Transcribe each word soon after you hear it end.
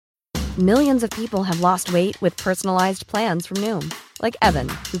Millions of people have lost weight with personalized plans from Noom. Like Evan,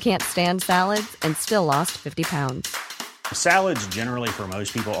 who can't stand salads and still lost 50 pounds. Salads generally for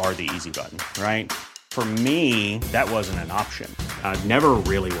most people are the easy button, right? For me, that wasn't an option. I never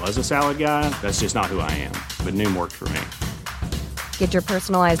really was a salad guy. That's just not who I am. But Noom worked for me. Get your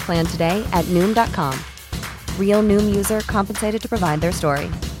personalized plan today at Noom.com. Real Noom user compensated to provide their story.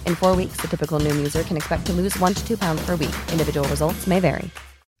 In 4 weeks, the typical Noom user can expect to lose 1 to 2 pounds per week. Individual results may vary.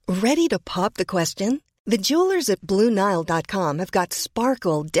 Ready to pop the question? The jewelers at BlueNile.com have got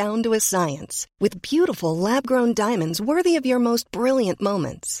sparkle down to a science with beautiful lab-grown diamonds worthy of your most brilliant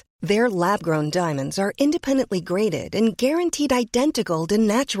moments. Their lab-grown diamonds are independently graded and guaranteed identical to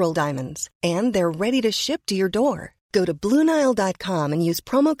natural diamonds, and they're ready to ship to your door. Go to BlueNile.com and use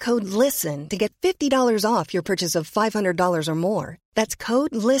promo code LISTEN to get $50 off your purchase of $500 or more. That's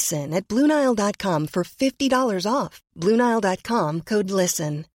code LISTEN at BlueNile.com for $50 off. BlueNile.com, code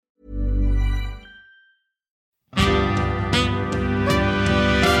LISTEN.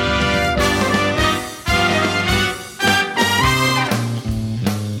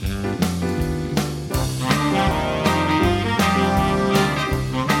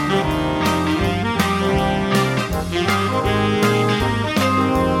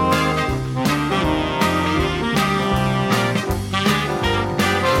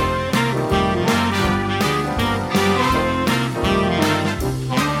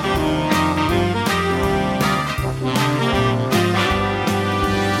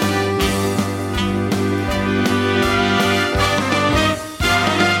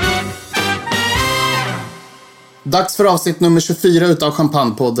 Dags för avsnitt nummer 24 utav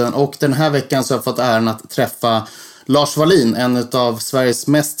Champagnepodden, och den här veckan så har jag fått äran att träffa Lars Wallin, en av Sveriges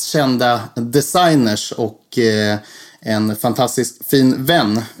mest kända designers och en fantastiskt fin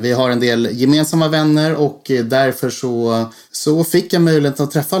vän. Vi har en del gemensamma vänner och därför så fick jag möjligheten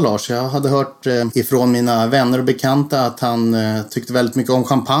att träffa Lars. Jag hade hört ifrån mina vänner och bekanta att han tyckte väldigt mycket om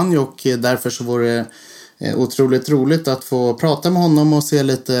champagne, och därför så var det otroligt roligt att få prata med honom och se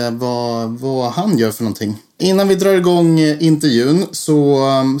lite vad han gör för någonting. Innan vi drar igång intervjun så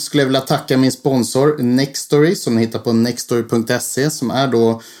skulle jag vilja tacka min sponsor Nextory, som ni hittar på nextory.se, som är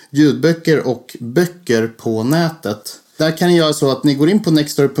då ljudböcker och böcker på nätet. Där kan ni göra så att ni går in på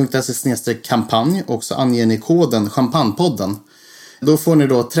nextory.se/kampanj och så anger ni koden Champagnepodden. Då får ni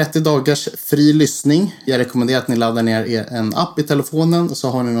då 30 dagars fri lyssning. Jag rekommenderar att ni laddar ner en app i telefonen, och så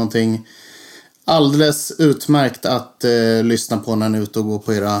har ni någonting alldeles utmärkt att lyssna på när ni är ute och går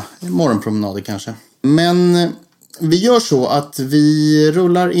på era morgonpromenader kanske. Men vi gör så att vi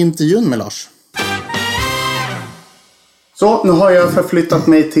rullar intervjun med Lars. Så, nu har jag förflyttat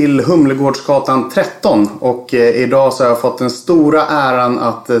mig till Humlegårdsgatan 13, och idag så har jag fått den stora äran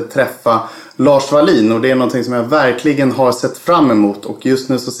att träffa Lars Wallin, och det är någonting som jag verkligen har sett fram emot, och just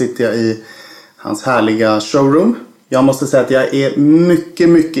nu så sitter jag i hans härliga showroom. Jag måste säga att jag är mycket,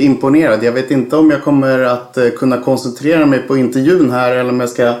 mycket imponerad. Jag vet inte om jag kommer att kunna koncentrera mig på intervjun här, eller om jag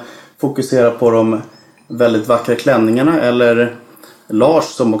ska fokusera på de väldigt vackra klänningarna, eller Lars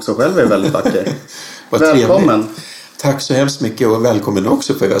som också själv är väldigt vacker. Välkommen. Trevligt. Tack så hemskt mycket, och välkommen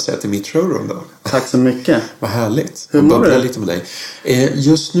också får jag säga till mitt showroom då. Tack så mycket. Vad härligt. Hur mår du? Lite med dig.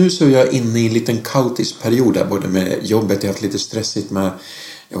 Just nu så är jag inne i en liten kaotisk period där, både med jobbet. Jag har haft lite stressigt med,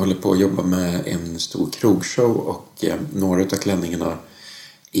 jag håller på att jobba med en stor krogshow, och några av klänningarna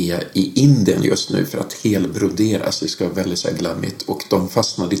är i Indien just nu för att helbroderas. Det ska vara väldigt så här glammigt, och de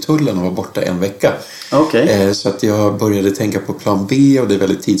fastnade i tullen och var borta en vecka. Okay. Så att jag började tänka på plan B, och det är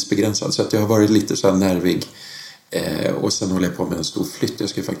väldigt tidsbegränsat, så att jag har varit lite så här nervig. Och sen håller jag på med en stor flytt. Jag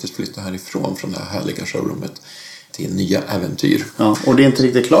ska faktiskt flytta härifrån, från det här härliga showroomet, till nya äventyr. Ja, och det är inte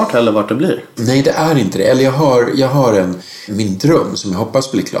riktigt klart heller vart det blir. Nej, det är inte det. Eller jag har min dröm som jag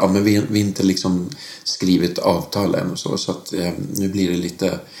hoppas blir klar, men vi är inte liksom skrivit avtal än och så att nu blir det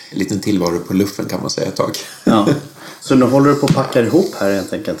liten tillvaro på luffen, kan man säga, ett tag. Ja. Så nu håller du på att packa ihop här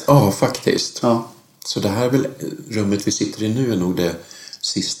helt enkelt? Ja, faktiskt. Ja. Så det här är väl rummet vi sitter i nu, är nog det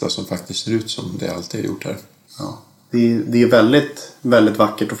sista som faktiskt ser ut som det alltid har gjort här. Ja. Det är väldigt, väldigt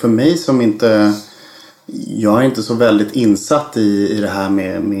vackert, och för mig som inte... Jag är inte så väldigt insatt i det här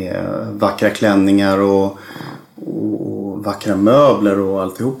med vackra klänningar och vackra möbler och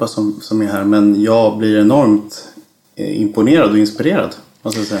alltihopa som är här. Men jag blir enormt imponerad och inspirerad,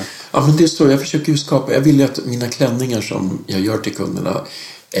 måste jag säga. Ja, men det är så. Jag försöker ju skapa... Jag vill ju att mina klänningar som jag gör till kunderna,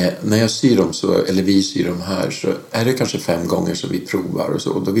 när jag syr dem eller vi syr dem här, så är det kanske 5 gånger som vi provar och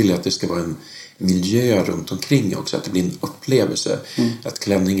så. Och då vill jag att det ska vara en miljö runt omkring också, att det blir en upplevelse. Att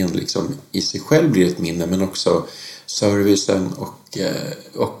klänningen liksom i sig själv blir ett minne, men också servicen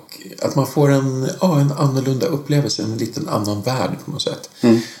och att man får en annorlunda upplevelse, en liten annan värld på något sätt.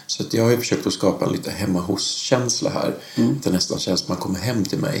 Så att jag har ju försökt att skapa en lite hemma hos-känsla här. Det nästan känns som man kommer hem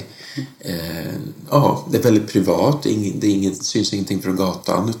till mig. Ja, det är väldigt privat. Det syns ingenting från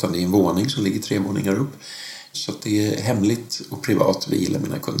gatan, utan det är en våning som ligger 3 våningar upp. Så att det är hemligt och privat. Vi gillar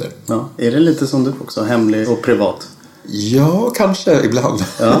mina kunder. Ja, är det lite som du också, hemlig och privat? Ja, kanske ibland.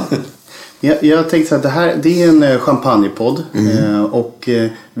 Ja. Jag tänkte så att det är en champagnepodd. Och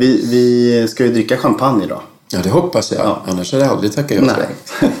vi ska ju dricka champagne idag. Ja, det hoppas jag. Ja. Annars är det aldrig tacka jag för.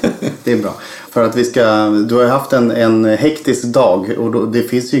 Nej, det är bra. För att du har haft en hektisk dag. Och det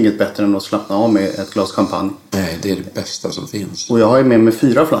finns ju inget bättre än att slappna av med ett glas champagne. Nej, det är det bästa som finns. Och jag har ju med mig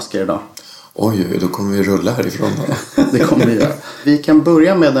 4 flaskor idag. Oj, då kommer vi rulla härifrån. Det kommer vi göra. Vi kan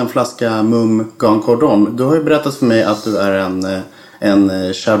börja med en flaska Mumm Grand Cordon. Du har ju berättat för mig att du är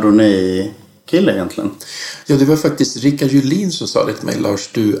en Chardonnay-kille egentligen. Ja, det var faktiskt Rickard Julin som sa det till mig. Lars,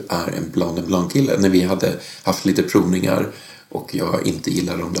 du är en Blanc de Blanc-kille. När vi hade haft lite provningar och jag inte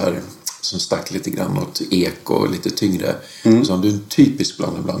gillar de där som stack lite grann åt ek och lite tyngre. Så sa han, du är en typisk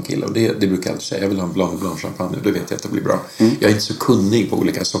Blanc de Blanc-kille. Och det brukar jag alltid säga. Jag vill ha en Blanc de Blanc-champagne. Då vet jag att det blir bra. Jag är inte så kunnig på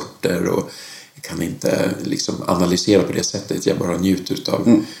olika sorter och jag kan inte liksom analysera på det sättet. Jag bara njuter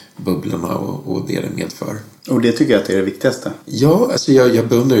av bubblorna och det medför. Och det tycker jag att det är det viktigaste. Ja, alltså jag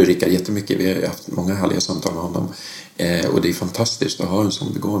beundrar ju Rickard jättemycket. Vi har haft många härliga samtal med honom. Och det är fantastiskt att ha en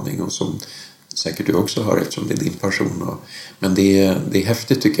sån begåvning. Och som säkert du också har eftersom det är din passion. Men det är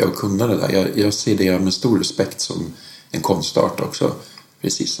häftigt tycker jag att kunna det där. Jag ser det med stor respekt som en konstart också.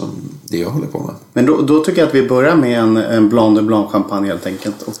 Precis som det jag håller på med. Men då tycker jag att vi börjar med en Blanc de Blanc champagne helt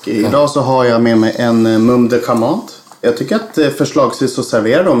enkelt. Och idag så har jag med mig en Mumm de Carmant. Jag tycker att förslagsvis så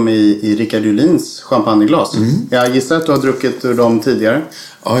serverar de i Rickard Julins champagneglas. Jag gissar att du har druckit ur dem tidigare.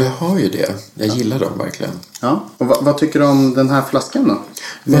 Ja, jag har ju det. Jag gillar dem verkligen. Ja. Och vad tycker du om den här flaskan då?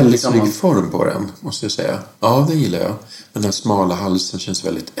 Väldigt snygg form på den, måste jag säga. Ja, det gillar jag. Men den smala halsen känns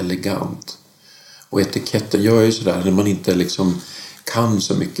väldigt elegant. Och etiketten, jag är ju sådär när man inte liksom kan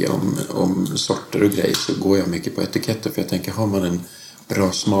så mycket om sorter och grejer så går jag mycket på etiketter. För jag tänker, har man en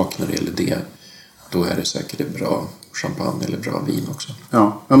bra smak när det gäller det, då är det säkert ett bra champagne eller bra vin också.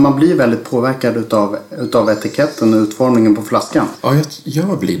 Ja, men man blir väldigt påverkad utav etiketten och utformningen på flaskan. Ja,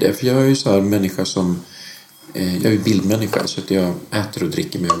 jag blir det. För jag är ju så här människa som... jag är ju bildmänniska så att jag äter och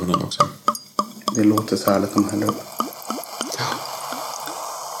dricker med ögonen också. Det låter så härligt om häller upp. Ja.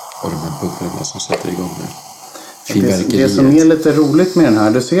 Och de här bubblorna som sätter igång nu. Det som är lite roligt med den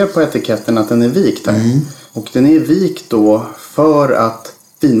här, du ser på etiketten att den är vikt här. Och den är vikt då för att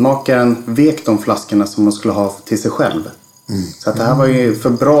vinmakaren vek de flaskorna som man skulle ha till sig själv. Så att det här var ju för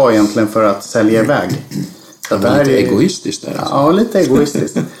bra egentligen för att sälja iväg. Så det här lite egoistiskt där. Alltså. Ja, lite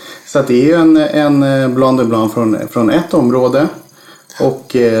egoistiskt. Så att det är ju en Blanc de Blanc från ett område. Och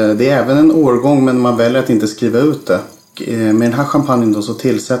det är även en årgång men man väljer att inte skriva ut det. Med den här champagnen då så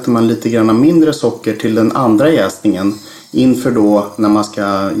tillsätter man lite grann mindre socker till den andra jäsningen inför då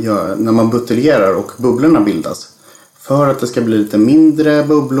när man buteljerar och bubblorna bildas. För att det ska bli lite mindre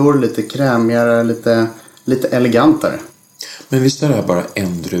bubblor, lite krämigare, lite elegantare. Men visst är det här bara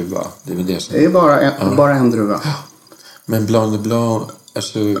en druva? Det är väl det som... Det är bara en druva. Ja. Men Blanc de Blanc,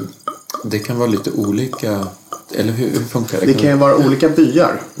 alltså, det kan vara lite olika... Eller hur funkar det? Det kan ju vara olika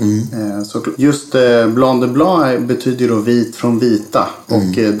byar. Så just Blanc de Blanc betyder då vit från vita.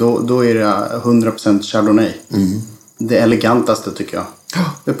 Och då är det 100% Chardonnay. Det elegantaste tycker jag.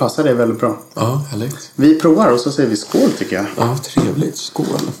 Det passar det väldigt bra. Ja, härligt. Vi provar och så säger vi skål tycker jag. Ja, trevligt. Skål.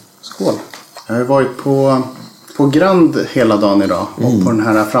 Skål. Jag har varit på Grand hela dagen idag. Och på den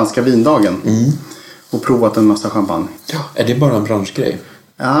här franska vindagen. Och provat en massa champagne. Ja, är det bara en branschgrej?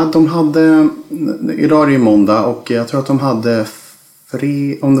 Ja, de hade... Idag är det ju måndag och jag tror att de hade...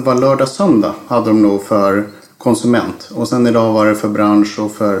 Om det var lördag, söndag hade de nog för konsument. Och sen idag var det för bransch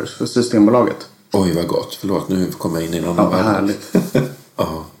och för Systembolaget. Oj, vad gott. Förlåt, nu kommer jag in i en annan värld. Vad härligt.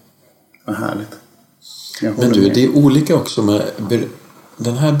 Ja. Vad härligt. Men du, det är olika också med...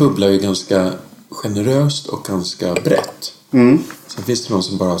 Den här bubblar ju ganska generöst och ganska brett. Sen finns det någon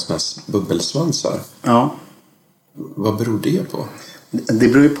som bara har såna här bubbelsvansar. Ja. Vad beror det på? Det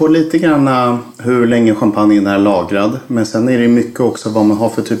beror ju på lite grann hur länge champagnen är lagrad. Men sen är det mycket också vad man har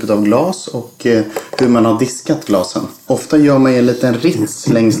för typ av glas och hur man har diskat glasen. Ofta gör man en liten rits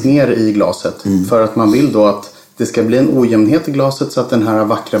längst ner i glaset. För att man vill då att det ska bli en ojämnhet i glaset så att den här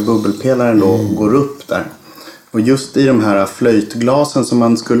vackra bubbelpelaren då går upp där. Och just i de här flöjtglasen som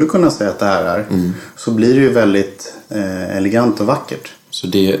man skulle kunna säga att det här är. Så blir det ju väldigt elegant och vackert. Så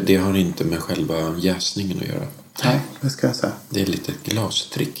det har inte med själva jäsningen att göra? Nej, det ska jag säga. Det är lite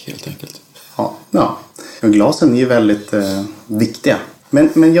glastrick helt enkelt. Ja. Och glasen är ju väldigt viktiga.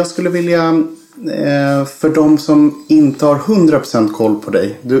 Men jag skulle vilja För de som inte har 100% koll på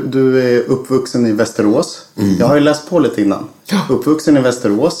dig. Du är uppvuxen i Västerås. Jag har ju läst på lite innan. Ja. Uppvuxen i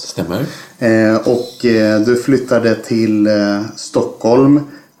Västerås. Stämmer. Och du flyttade till Stockholm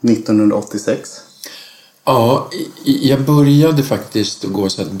 1986. Ja, jag började faktiskt att gå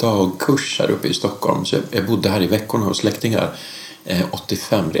så här dagkurs här uppe i Stockholm. Så jag bodde här i veckorna hos släktingar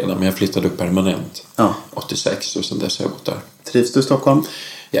 85 redan, men jag flyttade upp permanent 86 och sen dess har jag bott där. Trivs du i Stockholm?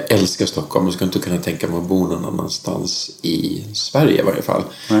 Jag älskar Stockholm och skulle inte kunna tänka mig att bo någon annanstans i Sverige i varje fall.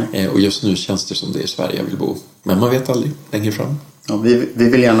 Och just nu känns det som det är Sverige jag vill bo. Men man vet aldrig, längre fram. Ja, vi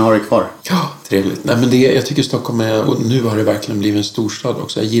vill gärna ha det kvar. Ja, trevligt. Nej, men jag tycker Stockholm är, och nu har det verkligen blivit en storstad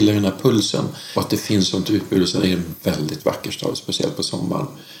också. Jag gillar den här pulsen och att det finns sånt utbud. Och sen är det en väldigt vacker stad, speciellt på sommaren.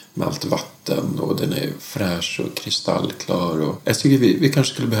 Med allt vatten och den är fräsch och kristallklar. Och jag tycker vi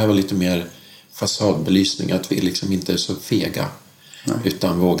kanske skulle behöva lite mer fasadbelysning. Att vi liksom inte är så fega. Nej.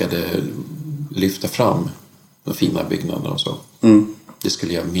 Utan vågade lyfta fram de fina byggnaderna och så. Det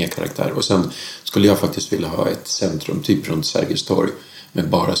skulle ge mer karaktär. Och sen skulle jag faktiskt vilja ha ett centrum typ runt Sergels torg med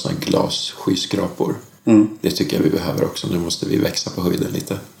bara såna glasskyskrapor. Det tycker jag vi behöver också. Nu måste vi växa på höjden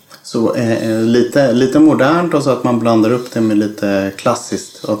lite. Så lite modernt och så att man blandar upp det med lite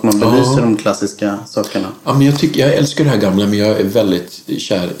klassiskt och att man belyser de klassiska sakerna. Ja, men jag älskar det här gamla, men jag är väldigt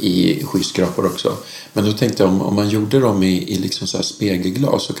kär i skyskrapor också. Men då tänkte jag om man gjorde dem i liksom så här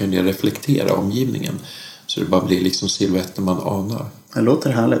spegelglas så kan det reflektera omgivningen. Så det bara blir liksom silhuetter man anar. Det låter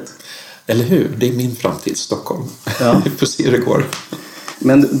härligt. Eller hur? Det är min framtid, Stockholm. Ja. Vi får se hur det går.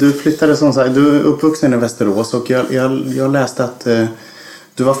 Men du flyttade som sagt, du är uppvuxen i Västerås och jag läste att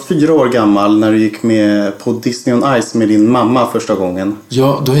du var 4 år gammal när du gick med på Disney on Ice med din mamma första gången.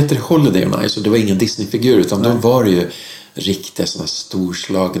 Ja, då hette det Holiday on Ice och det var ingen Disney-figur utan då var det ju riktiga sådana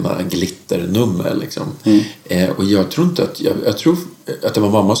storslagna glitternummer liksom. Och jag tror inte jag tror att det var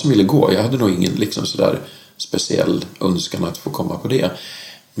mamma som ville gå. Jag hade nog ingen liksom sådär speciell önskan att få komma på det.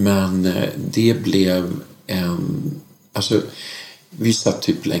 Men det blev alltså vi satt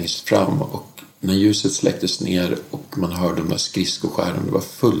typ längst fram och när ljuset släcktes ner och man hörde de där skridskoskärmen, det var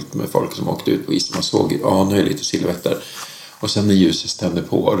fullt med folk som åkte ut på isen. Man såg lite silhuetter. Och sen när ljuset stände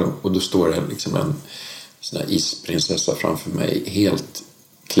på och då står det liksom en sån här isprinsessa framför mig helt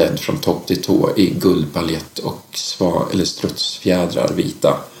klädd från topp till tå i guldpaljett och strutsfjädrar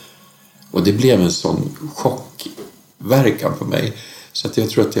vita. Och det blev en sån chockverkan på mig så att jag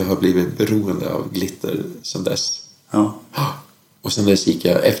tror att jag har blivit beroende av glitter sedan dess. Ja. Och sen dess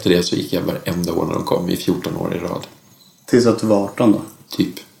efter det så gick jag varenda år när de kom i 14 år i rad. Tills att du var 18 då?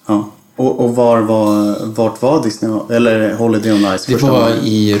 Typ. Ja. Och vart var Disney eller Holiday on Ice? Det var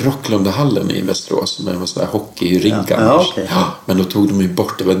i Rocklundahallen i Västerås med en sån här hockeyringar. Ja, okay. Men då tog de ju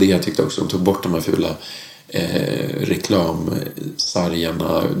bort, det var det jag tyckte också, de tog bort de här fula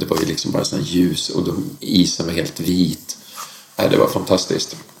reklamsargarna. Det var ju liksom bara sån här ljus och isen var helt vit. Det var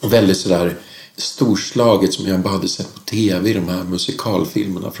fantastiskt. Väldigt sådär storslaget som jag bara hade sett på tv i de här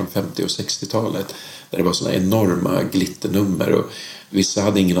musikalfilmerna från 50- och 60-talet. Där det var sådana enorma glitternummer och vissa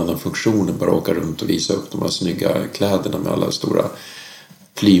hade ingen annan funktion än bara åka runt och visa upp de här snygga kläderna med alla stora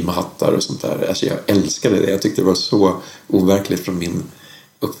plymhattar och sånt där. Alltså jag älskade det. Jag tyckte det var så overkligt från min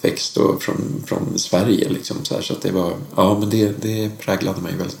uppväxt och från Sverige liksom så här, så att det var, ja men det präglade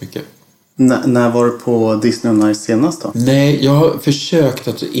mig väldigt mycket. När var du på Disney on Ice senast då? Nej, jag har försökt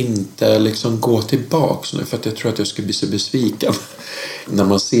att inte liksom gå tillbaks nu för att jag tror att jag skulle bli så besviken när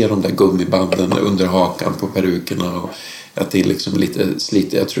man ser de där gummibanden under hakan på perukerna och att det är liksom lite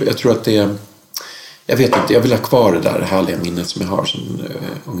slitigt. Jag tror att det, jag vet inte, jag vill ha kvar det där härliga minnet som jag har som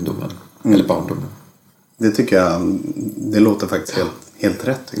ungdomen eller barndomen. Det tycker jag, det låter faktiskt helt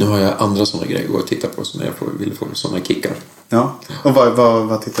rätt. Nu har jag andra sådana grejer att gå och titta på så när jag vill få sådana kickar. Ja, och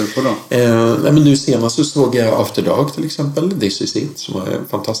vad tittar du på då? Nej, men nu senast så såg jag After Dark till exempel, This Is It, som var en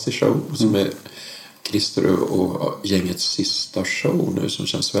fantastisk show som är Christer och gängets sista show nu som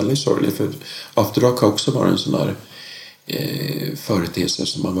känns väldigt sorglig för After Dark har också varit en sån där företeelse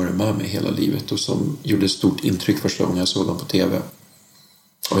som man varit med hela livet och som gjorde stort intryck första gången jag såg dem på tv.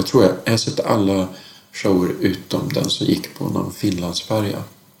 Och jag tror jag har sett alla shower utom den som gick på någon Finlandsfärja.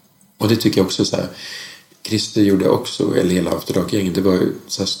 Och det tycker jag också så här, Christer gjorde också, eller hela After Dark-gängen, det var ju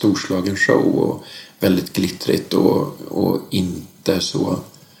så här storslagen show och väldigt glittrigt och inte så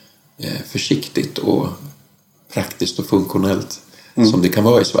försiktigt och praktiskt och funktionellt som det kan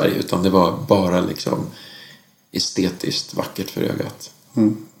vara i Sverige, utan det var bara liksom estetiskt vackert för ögat.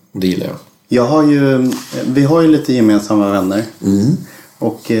 Det gillar jag. Vi har ju lite gemensamma vänner.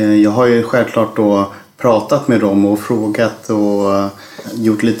 Och jag har ju självklart då pratat med dem och frågat och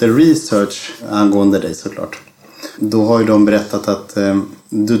gjort lite research angående dig såklart. Då har ju de berättat att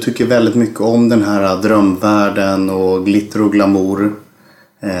du tycker väldigt mycket om den här drömvärlden och glitter och glamour.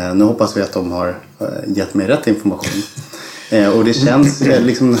 Nu hoppas vi att de har gett mig rätt information. Och det känns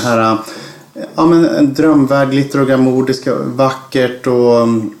liksom den här en drömvärld, glitter och glamour, det ska vara vackert och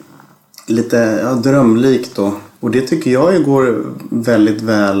lite drömlikt då. Och det tycker jag ju går väldigt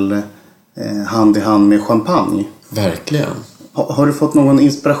väl hand i hand med champagne. Verkligen. Har du fått någon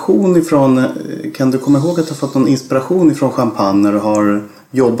inspiration ifrån, kan du komma ihåg att du har fått någon inspiration ifrån champagne när du har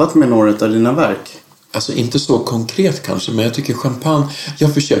jobbat med några av dina verk? Alltså inte så konkret kanske, men jag tycker champagne,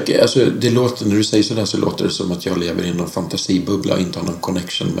 jag försöker, alltså det låter, när du säger sådär så låter det som att jag lever i någon fantasibubbla och inte har någon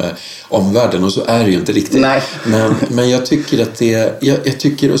connection med omvärlden, och så är det ju inte riktigt. Nej. Men jag tycker att jag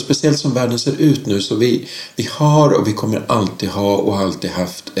tycker, och speciellt som världen ser ut nu, så vi har och vi kommer alltid ha och alltid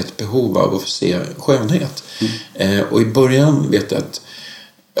haft ett behov av att se skönhet. Och i början vet jag att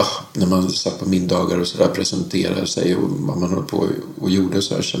när man satt på middagar och sådär presenterade sig och vad man höll på och gjorde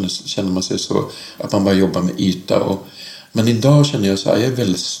så här, känner man sig så att man bara jobbar med yta. Men idag känner jag så här, jag är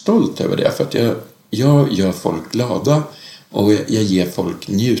väldigt stolt över det, för att jag gör folk glada och jag ger folk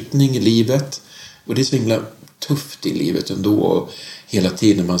njutning i livet, och det är så himla tufft i livet ändå, och hela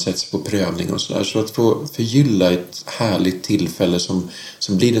tiden man sätts på prövning och sådär, så att få förgylla ett härligt tillfälle som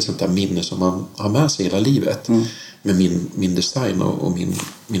blir det sånt där minne som man har med sig hela livet. Med min design och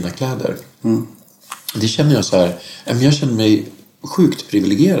mina kläder. Det känner jag så här, jag känner mig sjukt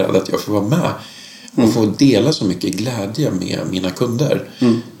privilegierad att jag får vara med och få dela så mycket glädje med mina kunder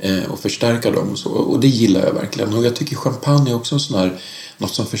och förstärka dem och så, och det gillar jag verkligen. Och jag tycker champagne är också sån här,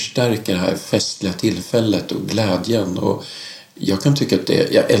 något som förstärker det här festliga tillfället och glädjen, och jag kan tycka att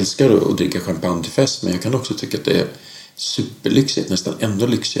jag älskar att dricka champagne till fest, men jag kan också tycka att det är superlyxigt, nästan ändå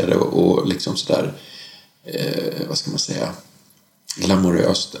lyxigare och liksom sådär vad ska man säga,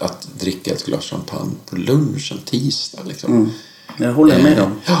 glamoröst att dricka ett glas champagne på lunch en tisdag liksom. Jag håller med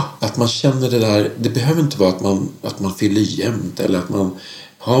dem. Att man känner det där, det behöver inte vara att man fyller jämnt eller att man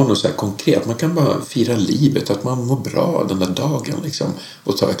har något så här konkret, man kan bara fira livet, att man mår bra den där dagen liksom,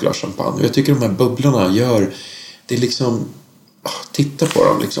 och ta ett glas champagne. Och jag tycker de här bubblorna gör det liksom, titta på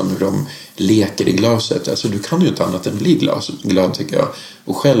dem liksom, hur de leker i glaset, alltså du kan ju inte annat än bli glad tycker jag,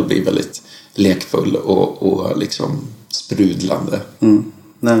 och själv bli väldigt lekfull och liksom sprudlande.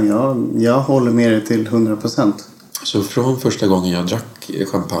 Nej, jag håller med dig till 100%. Så från första gången jag drack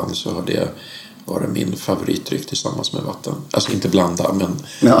champagne så har det varit min favoritdryck tillsammans med vatten. Alltså inte blanda, men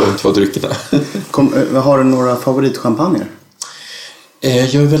de två dryckerna. Har du några favoritchampagner?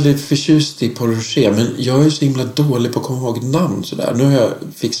 Jag är väldigt förtjust i Polo Rocher, men jag är så himla dålig på att komma ihåg namn sådär. Nu har jag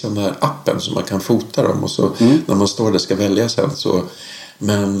fixat den här appen så man kan fota dem, och så när man står där ska välja sen så.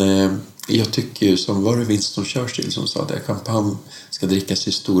 Men jag tycker ju, som var det Winston Churchill som sa det, champagne ska drickas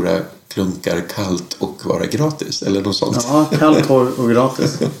i stora klunkar, kallt och vara gratis, eller något sånt. Ja, kallt och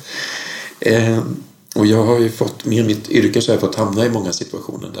gratis. Och jag har ju fått, med mitt yrke så har jag fått hamna i många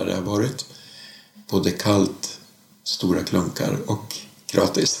situationer där det har varit både kallt, stora klunkar och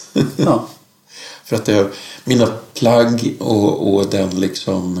gratis. Ja. För att mina plagg och den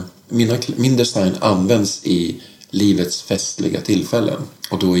liksom, min design används i livets festliga tillfällen,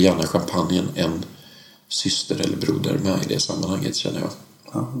 och då är gärna champagnen en syster eller broder med i det sammanhanget, känner jag.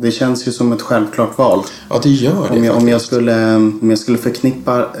 Ja, det känns ju som ett självklart val. Ja, det gör det. Om jag skulle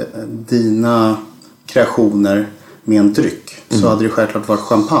förknippa dina kreationer med en dryck så hade det självklart varit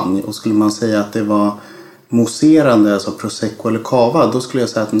champagne. Och skulle man säga att det var mousserande, alltså prosecco eller cava, då skulle jag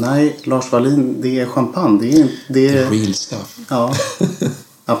säga att nej, Lars Wallin, det är champagne. Det är real stuff. Ja,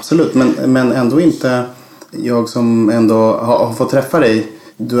 absolut. Men ändå inte, jag som ändå har fått träffa dig,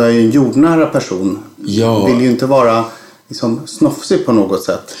 du är ju en jordnära person. Ja. Vill ju inte vara liksom snofsig på något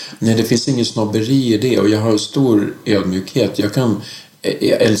sätt. Nej, det finns ingen snobberi i det, och jag har stor ödmjukhet. Jag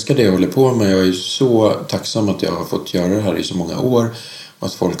älskar det jag håller på med. Jag är så tacksam att jag har fått göra det här i så många år, och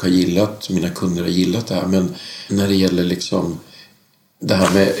att folk har gillat, mina kunder har gillat det här. Men när det gäller liksom det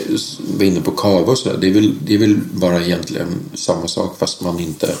här med, var inne på kava och sådär, det är väl bara egentligen samma sak, fast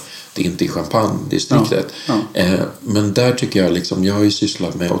det är inte i champagne, det är strikt rätt. Ja. Men där tycker jag liksom, jag har ju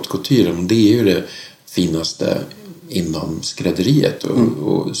sysslat med haute couture, och det är ju det finaste inom skrädderiet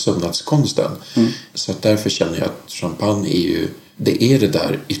och sömnadskonsten. Så att därför känner jag att champagne är det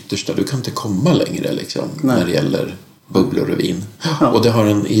där yttersta, du kan inte komma längre liksom, när det gäller bubblor och vin. Ja. Och det har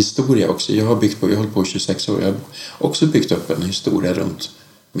en historia också. Jag har hållit på 26 år. Jag har också byggt upp en historia runt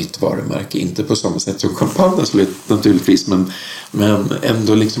mitt varumärke. Inte på samma sätt som champagne naturligtvis, men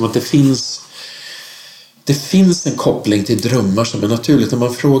ändå liksom att det finns Det finns en koppling till drömmar som är naturligt. När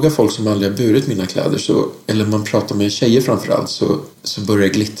man frågar folk som aldrig har burit mina kläder eller man pratar med tjejer framförallt så börjar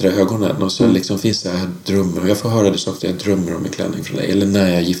det glittra i ögonen och så liksom finns det här drömmar. Och jag får höra det så ofta, jag drömmer om en klänning från dig. Eller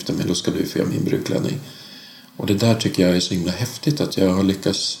när jag gifter mig, då ska du få göra min brudklänning. Och det där tycker jag är så himla häftigt, att jag har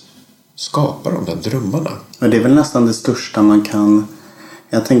lyckats skapa de där drömmarna. Men det är väl nästan det största man kan...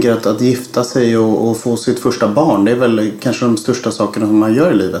 Jag tänker att gifta sig och få sitt första barn, det är väl kanske de största sakerna som man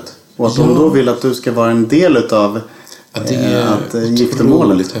gör i livet. Och att de då vill att du ska vara en del utav det är giftermålet.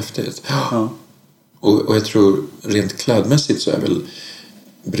 Otroligt häftigt. Ja. Och jag tror rent klädmässigt så är väl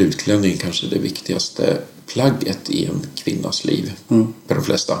brudklänning kanske det viktigaste plagget i en kvinnas liv. För de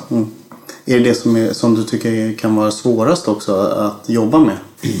flesta. Är det som du tycker kan vara svårast också att jobba med?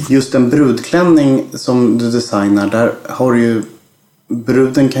 Just en brudklänning som du designar, där har du ju...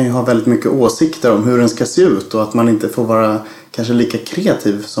 Bruden kan ju ha väldigt mycket åsikter om hur den ska se ut och att man inte får vara kanske lika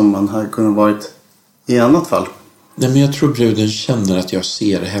kreativ som man har kunnat varit i annat fall. Nej, men jag tror bruden känner att jag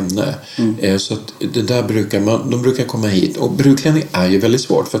ser henne. Så att det där de brukar komma hit. Och brudklänning är ju väldigt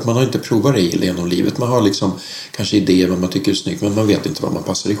svårt för att man har inte provat det genom livet. Man har liksom kanske idéer vad man tycker är snyggt, men man vet inte vad man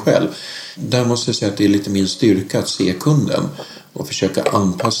passar i själv. Där måste jag säga att det är lite min styrka att se kunden och försöka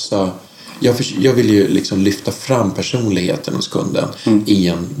anpassa. Jag vill ju liksom lyfta fram personligheten hos kunden i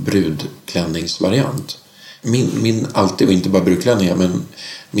en brudklänningsvariant. Min alltid, och inte bara brudklänningar, men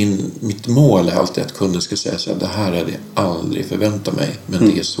mitt mål är alltid att kunden ska säga så här: det här hade jag aldrig förväntat mig, men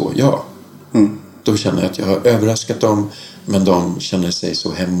det är så jag. Då känner jag att jag har överraskat dem, men de känner sig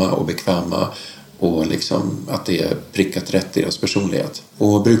så hemma och bekväma och liksom att det är prickat rätt i deras personlighet.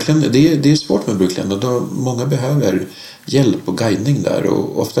 Och brudklänning, det är svårt med brudklänning. Många behöver hjälp och guidning där,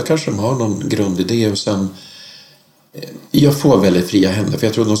 och ofta kanske de har någon grundidé och sen jag får väldigt fria händer, för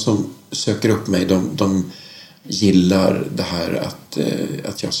jag tror de som söker upp mig de gillar det här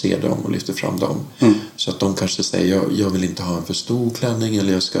att jag ser dem och lyfter fram dem. Så att de kanske säger jag vill inte ha en för stor klänning,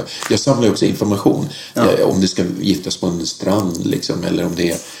 eller jag samlar också information om det ska giftas på en strand liksom, eller om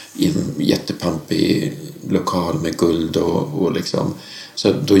det är i en jättepampig lokal med guld och liksom,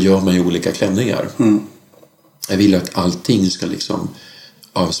 så då gör man ju olika klänningar. Jag vill att allting ska liksom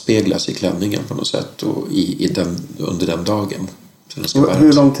avspeglas i klänningen på något sätt och under den dagen.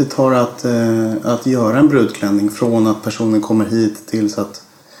 Hur lång tid tar det att göra en brudklänning från att personen kommer hit tills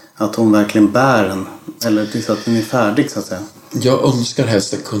att hon verkligen bär den, eller tills att den är färdig så att säga? Jag önskar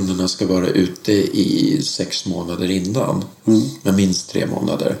helst att kunderna ska vara ute i 6 månader innan, med minst 3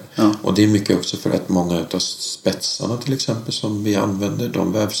 månader. Och det är mycket också för att många av spetsarna till exempel som vi använder,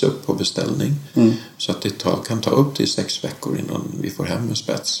 de vävs upp på beställning. Så att det kan ta upp till 6 veckor innan vi får hem en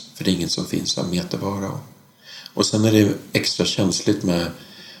spets, för det är inget som finns av metervara. Och sen är det extra känsligt med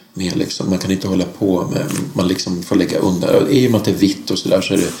liksom, man kan inte hålla på med, man liksom får lägga undan. I och med att det är vitt och sådär,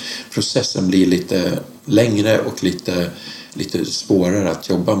 så är det, processen blir lite längre och lite svårare att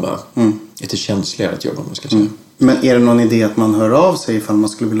jobba med. Lite känsligare att jobba med, ska jag säga. Men är det någon idé att man hör av sig ifall man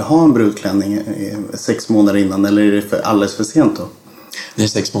skulle vilja ha en brudklänning 6 månader innan, eller är det alldeles för sent då? Nej,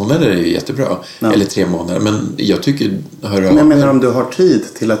 6 månader är ju jättebra. Eller 3 månader, men jag tycker Men jag menar om du har tid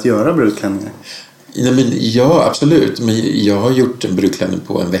till att göra brudklänningar? Nej, men ja, absolut. Men jag har gjort en brudklänning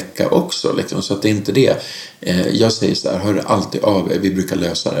på en vecka också. Liksom, så att det är inte det. Jag säger så här, hör alltid av er. Vi brukar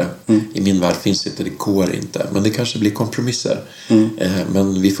lösa det. I min värld finns det går inte. Men det kanske blir kompromisser.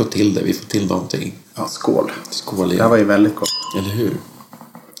 Men vi får till det. Vi får till någonting. Ja, skål. Skål, ja. Det här var ju väldigt gott. Eller hur?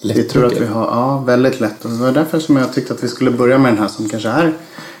 Vi tror att vi har, väldigt lätt. Och det var därför som jag tyckte att vi skulle börja med den här som kanske är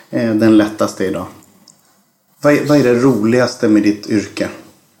den lättaste idag. Vad är det roligaste med ditt yrke?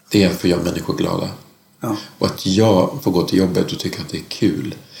 Det är att få göra människor glada. Ja. Och att jag får gå till jobbet och tycka att det är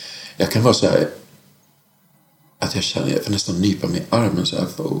kul. Jag kan vara så här att jag får nästan nypa mig i armen så här,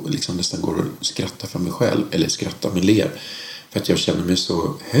 och liksom nästan går och skratta för mig själv, eller skratta med ler, för att jag känner mig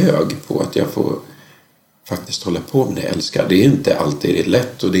så hög på att jag får faktiskt hålla på med det jag älskar. Det är inte alltid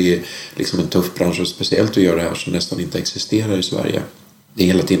lätt, och det är liksom en tuff bransch, och speciellt att göra det här som nästan inte existerar i Sverige. Det är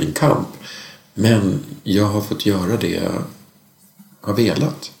hela tiden en kamp, men jag har fått göra det jag har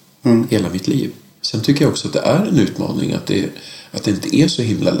velat hela mitt liv. Sen tycker jag också att det är en utmaning att det inte är så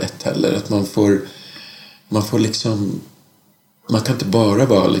himla lätt heller. Att man får liksom, man kan inte bara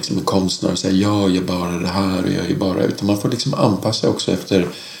vara liksom en konstnär och säga jag gör bara det här och jag gör bara, utan man får liksom anpassa också efter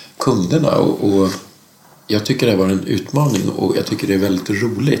kunderna, och jag tycker det var en utmaning, och jag tycker det är väldigt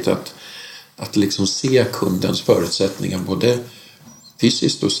roligt att liksom se kundens förutsättningar både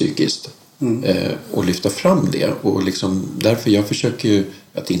fysiskt och psykiskt. Och lyfta fram det, och liksom, därför jag försöker ju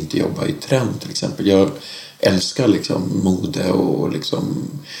att inte jobba i trend till exempel. Jag älskar liksom mode och liksom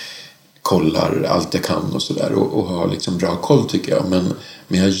kollar allt jag kan och sådär och har liksom bra koll tycker jag. Men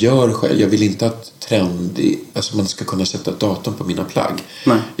jag gör själv. Jag vill inte att alltså man ska kunna sätta datum på mina plagg.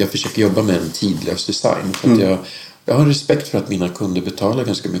 Nej. Jag försöker jobba med en tidlös design. För att jag har respekt för att mina kunder betalar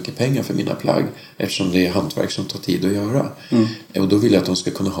ganska mycket pengar för mina plagg. Eftersom det är hantverk som tar tid att göra. Och då vill jag att de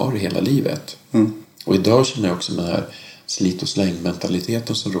ska kunna ha det hela livet. Och idag känner jag också med den här slit- och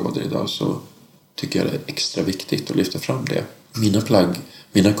släng-mentaliteten som råder idag, så tycker jag det är extra viktigt att lyfta fram det.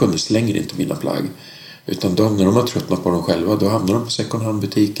 Mina kunder slänger inte mina plagg. Utan när de har tröttnat på dem själva, då hamnar de på second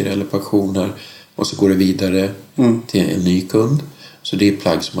hand-butiker eller på auktioner. Och så går det vidare till en ny kund. Så det är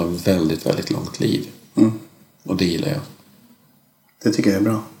plagg som har väldigt, väldigt långt liv. Och det gillar jag. Det tycker jag är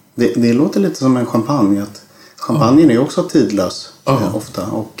bra. Det låter lite som en champagne. Att champagnen är också tidlös ofta.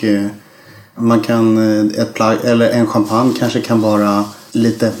 Och man kan ett plagg eller en champagne kanske kan vara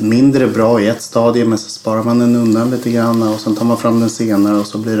lite mindre bra i ett stadie, men så sparar man den undan lite grann och sen tar man fram den senare och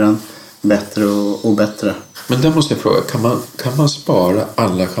så blir den bättre och bättre. Men där måste jag fråga, kan man spara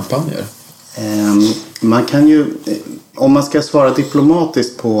alla champagner? Man kan ju, om man ska svara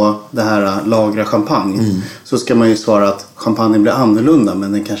diplomatiskt på det här lagra champagne, så ska man ju svara att champagne blir annorlunda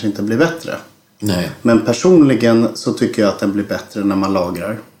men den kanske inte blir bättre. Nej. Men personligen så tycker jag att den blir bättre när man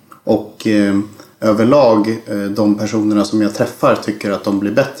lagrar. Och överlag de personerna som jag träffar tycker att de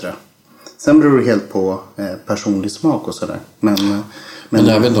blir bättre. Sen beror det helt på personlig smak och sådär. Men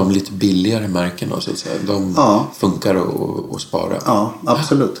även de lite billigare märkena så att säga, de funkar att spara. Ja,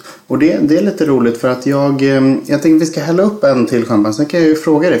 absolut. Och det är lite roligt för att jag tänkte vi ska hälla upp en till champagne. Sen kan jag ju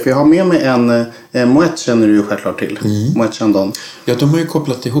fråga dig, för jag har med mig en Moet, känner du ju självklart till. Moet Chandon. Ja, de har ju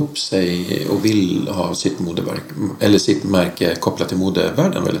kopplat ihop sig och vill ha sitt modeverk eller sitt märke kopplat till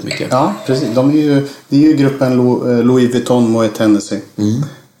modevärlden väldigt mycket. Ja, precis. Det är ju gruppen Louis Vuitton Moet Hennessy.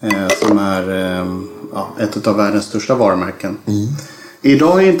 Som är ett av världens största varumärken.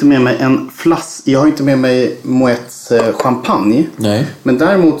 Idag har jag inte med mig jag har inte med mig Moets champagne. Nej. Men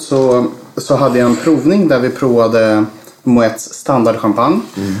däremot så hade jag en provning där vi provade Moets standardchampagne.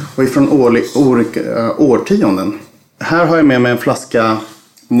 Och ifrån årtionden. Här har jag med mig en flaska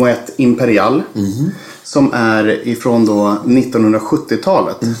Moet Imperial. Som är ifrån då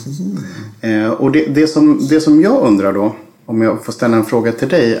 1970-talet. Och det som jag undrar då, om jag får ställa en fråga till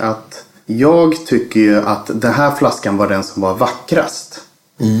dig, att jag tycker ju att den här flaskan var den som var vackrast.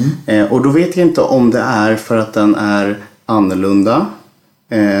 Och då vet jag inte om det är för att den är annorlunda.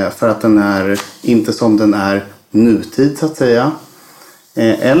 För att den är inte som den är nutid så att säga.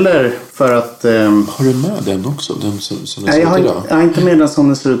 Eller för att... Har du med den också? Den som den ser ut idag? Jag har inte med den som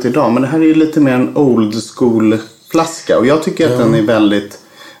den ser ut idag. Men det här är ju lite mer en old school flaska. Och jag tycker att den är väldigt...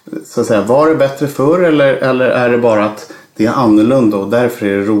 Så att säga, var det bättre förr eller är det bara att det är annorlunda och därför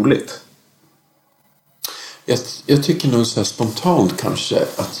är det roligt? Jag tycker nog så här spontant kanske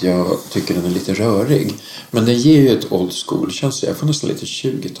att jag tycker den är lite rörig. Men den ger ju ett old school känsla. Jag får nästan lite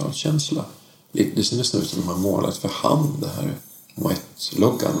 20-talskänsla. Det ser nästan ut som de har målat för hand det här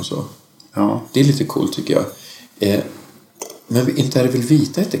Moet-loggan och så. Ja. Det är lite coolt tycker jag. Men inte är det väl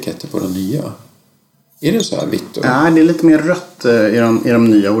vita etiketter på den nya? Är det så här vitt? Nej, det är lite mer rött i de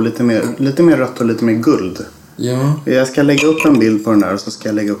nya och lite mer rött och lite mer guld. Ja. Jag ska lägga upp en bild på den där och så ska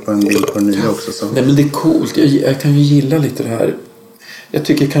jag lägga upp en bild på den nya också. Så. Nej, men det är coolt. Jag kan ju gilla lite det här. Jag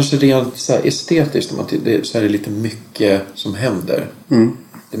tycker kanske rent så här estetiskt så är det lite mycket som händer.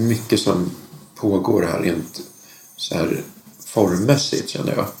 Det är mycket som pågår här rent så här formmässigt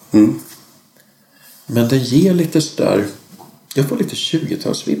känner jag. Men det ger lite sådär, jag får lite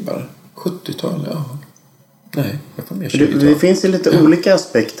 20-talsvibbar. 70-tal, ja. Nej, jag får mer 20-tal. Det finns ju lite olika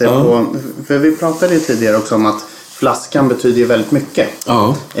aspekter på, för vi pratade ju tidigare också om att flaskan betyder ju väldigt mycket.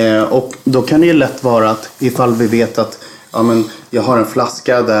 Ja. Och då kan det ju lätt vara att ifall vi vet att jag har en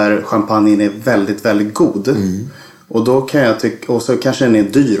flaska där champagnen är väldigt, väldigt god. Och då kan jag tycka, och så kanske den är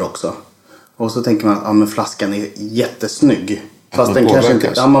dyr också. Och så tänker man att flaskan är jättesnygg. Fast den kanske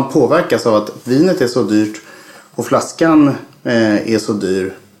inte, man påverkas av att vinet är så dyrt och flaskan är så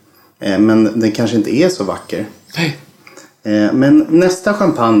dyr. Men den kanske inte är så vacker. Nej. Men nästa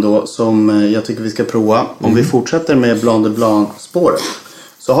champagne då som jag tycker vi ska prova, om vi fortsätter med Blanc de Blanc-spåret,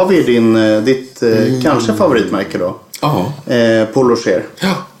 så har vi ditt kanske favoritmärke då. Ja. Paul Rocher.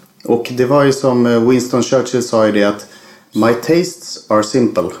 Ja. Och det var ju som Winston Churchill sa i det att my tastes are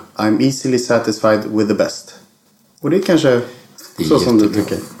simple. I'm easily satisfied with the best. Och det är kanske det är så som du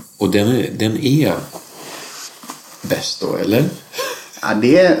tycker. Och den är bäst då, eller? Ja,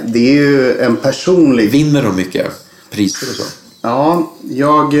 det är ju en personlig... Vinner de mycket priser och så? Ja,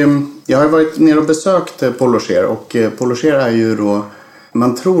 jag har varit ner och besökt Paul Rocher. Och Paul Rocher är ju då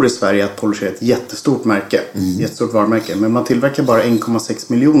Man tror i Sverige att Polo Share är ett jättestort märke. Jättestort varumärke. Men man tillverkar bara 1,6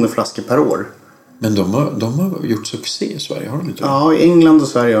 miljoner flaskor per år. Men de har gjort succé i Sverige, har de inte? Ja, i England och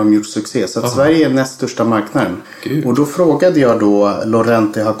Sverige har de gjort succé. Så att Sverige är näst största marknaden. Gud. Och då frågade jag då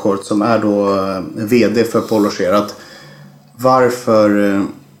Laurenti Harcourt, som är då vd för Polo Share, att varför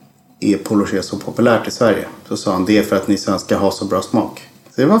är Polo Share så populärt i Sverige? Så sa han, det är för att ni svenskar har så bra smak.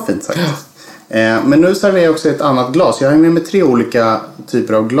 Så det var fint sagt. Men nu serverar jag också ett annat glas. Jag har med mig 3 olika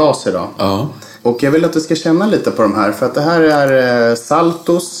typer av glas idag. Ja. Och jag vill att du ska känna lite på de här. För att det här är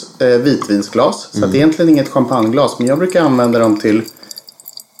Saltos vitvinsglas. Så att det är egentligen inget champagneglas. Men jag brukar använda dem till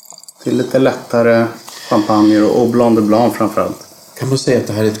lite lättare champagner och Blanc de Blanc framförallt. Kan man säga att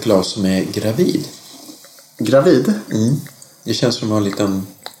det här är ett glas som är gravid? Gravid? Det känns som att ha en liten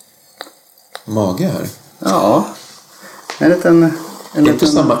mage här. Ja. En liten... Inte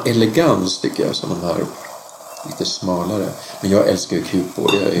samma elegans tycker jag som de här lite smalare. Men jag älskar ju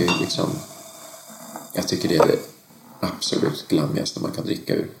Cupor. Jag tycker det är det absolut glammigaste man kan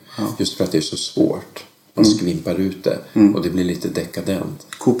dricka ur. Ja. Just för att det är så svårt. Man skvimpar ut det. Och det blir lite dekadent.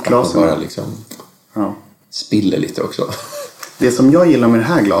 Coopglasen. Man bara liksom spiller lite också. Det som jag gillar med det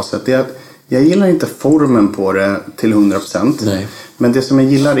här glaset är att jag gillar inte formen på det till 100%. Nej. Men det som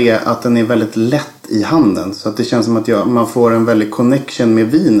jag gillar är att den är väldigt lätt i handen. Så att det känns som att man får en väldigt connection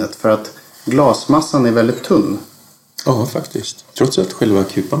med vinet. För att glasmassan är väldigt tunn. Ja, faktiskt. Trots att själva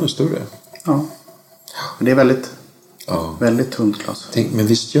kupan är större. Ja. Men det är väldigt tunt glas. Men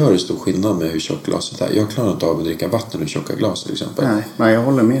visst gör det stor skillnad med hur tjockt glaset är. Jag klarar inte av att dricka vatten ur tjocka glas till exempel. Nej, jag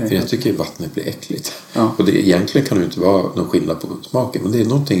håller med dig. För jag tycker vattnet blir äckligt. Ja. Och egentligen kan det inte vara någon skillnad på smaken. Men det är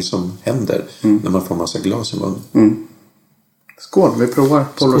någonting som händer när man får massa glas i munnen. Skål, vi provar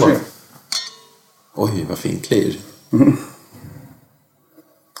Polo Share. Oj, vad fin klirr.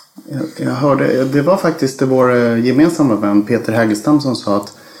 Jag hörde, det var faktiskt vår gemensamma vän Peter Hägelstam som sa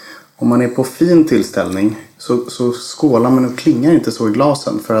att om man är på fin tillställning så skålar man och klingar inte så i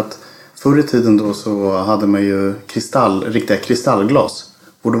glasen. För att förr i tiden då så hade man ju riktiga kristallglas.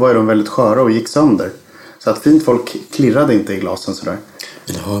 Och då var ju de väldigt sköra och gick sönder. Så att fint folk klirrade inte i glasen sådär.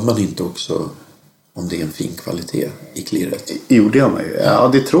 Men hör man inte också om det är en fin kvalitet i klirret? Jo, det har man ju. Ja,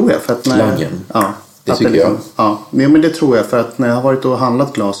 det tror jag. För att klangen. Ja. Det tycker jag. Ja, men det tror jag. För att när jag har varit och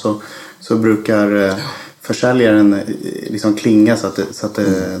handlat glas så brukar försäljaren liksom klinga så att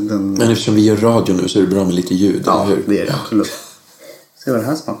den... Men eftersom vi gör radio nu så är det bra med lite ljud, ja, eller hur? Det är det, absolut. Se vad det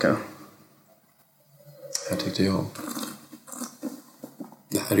här smakar. Jag tyckte jag.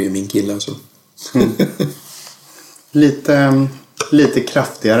 Det här är ju min kille alltså. Lite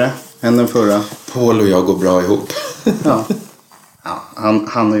kraftigare än den förra. Paul och jag går bra ihop. Ja,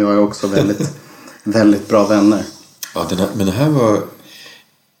 han och jag är också väldigt, väldigt bra vänner. Ja, men det här var...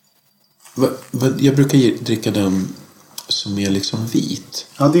 Jag brukar dricka den som är liksom vit.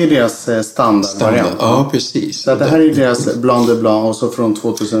 Ja, det är deras standardvariant. Ja, precis. Så det här är deras Blanc de Blanc och så från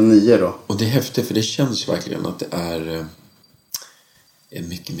 2009 då. Och det är häftigt för det känns verkligen att det är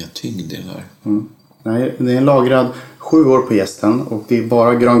mycket mer tyngd i den här. Nej, det är lagrad 7 år på jästen och det är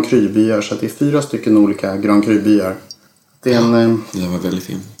bara Grand Cru-byar så att det är 4 stycken olika Grand Cru-byar. Det är det var väldigt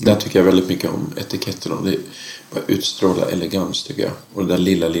fin. Där tycker jag väldigt mycket om etiketten. Det bara utstrålar elegans tycker jag. Och det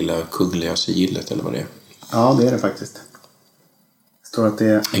där lilla kungliga sigillet eller vad det är. Ja, det är det faktiskt. Det står att det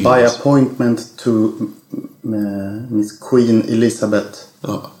är by appointment to Miss Queen Elizabeth.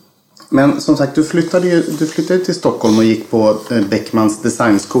 Ja. Men som sagt, du flyttade till Stockholm och gick på Beckmans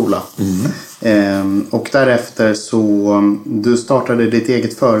designskola. Och därefter så du startade ditt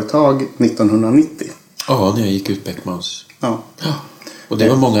eget företag 1990. Ja, när jag gick ut Beckmans. Ja. Och det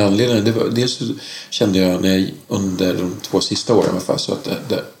var många anledningar. Dels så kände jag under de 2 sista åren ungefär så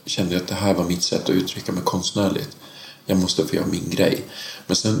att kände jag att det här var mitt sätt att uttrycka mig konstnärligt. Jag måste få göra min grej.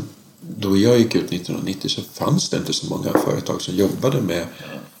 Men sen då jag gick ut 1990 så fanns det inte så många företag som jobbade med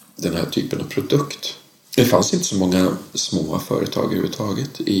den här typen av produkt. Det fanns inte så många små företag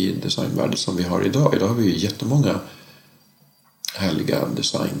överhuvudtaget i designvärlden som vi har idag. Idag har vi ju jättemånga härliga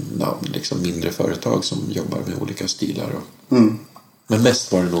designnamn, liksom mindre företag som jobbar med olika stilar. Men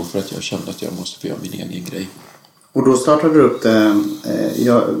mest var det nog för att jag kände att jag måste få göra min egen grej. Och då startade du upp det,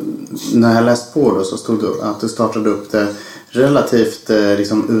 när jag läst på då så stod det att du startade upp det relativt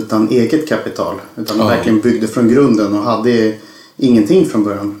liksom utan eget kapital. Utan du verkligen byggde från grunden och hade ingenting från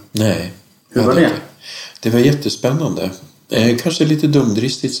början. Nej. Hur var det? Det var jättespännande. Kanske lite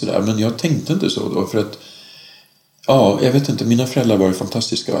dumdristigt sådär, men jag tänkte inte så då för att jag vet inte, mina föräldrar var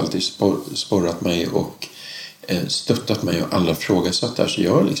fantastiska och alltid sporrat mig och stöttat mig och alla frågasatt där. Så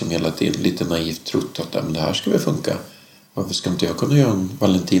jag har liksom hela tiden lite naivt trott att men det här ska väl funka. Varför ska inte jag kunna göra en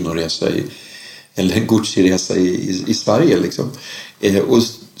Valentino-resa i eller en Gucci-resa i Sverige liksom. Och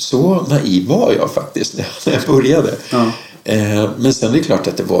så naiv var jag faktiskt när jag började. Ja. Men sen är det klart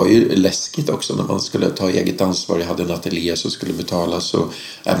att det var ju läskigt också när man skulle ta eget ansvar. Jag hade en ateljé som skulle betalas och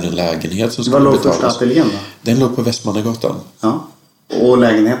även en lägenhet som skulle betalas. Vad låg första ateljén då? Den låg på Västmannagatan. Ja. Och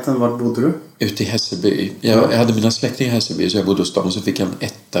lägenheten, var bodde du? Ute i Hässelby. Jag hade mina släktingar i Hässelby, så jag bodde hos dem. Så fick jag en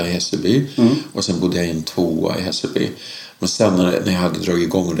etta i Hässelby. Och sen bodde jag i en 2 i Hässelby. Men sen när jag hade dragit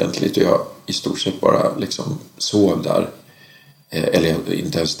igång ordentligt och jag i stort sett bara liksom sov där. Eller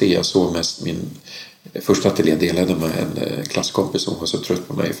inte ens det, jag sov mest. Min första ateljé delade med en klasskompis som var så trött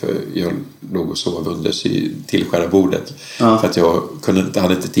på mig för jag låg och sov under tillskära bordet. Ja. För att jag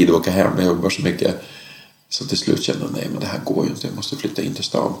hade inte tid att åka hem, jag jobbade så mycket. Så till slut kände jag, nej men det här går ju inte, jag måste flytta in till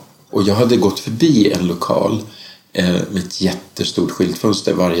stan. Och jag hade gått förbi en lokal med ett jättestort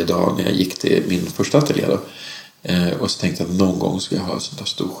skyltfönster varje dag när jag gick till min första ateljé då. Och så tänkte jag att någon gång ska jag ha ett sånt där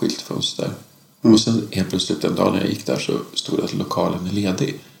stort skyltfönster. Och sen helt plötsligt en dag när jag gick där så stod det att lokalen är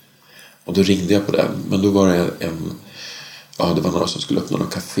ledig. Och då ringde jag på den. Men då var det det var några som skulle öppna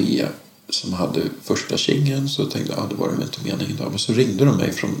något café som hade första kingen. Så tänkte jag, det var det inte meningen då. Men så ringde de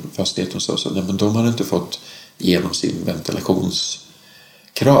mig från fastigheten och sa så, nej men de hade inte fått igenom sin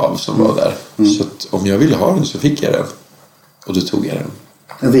ventilationskrav som var där. Så att om jag ville ha den så fick jag den. Och då tog jag den.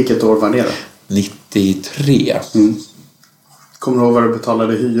 Vilket år var det då? 93. Kommer du ihåg vad du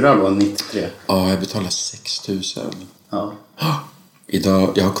betalade hyra då, 93? Ja, jag betalade 6 000. Ja.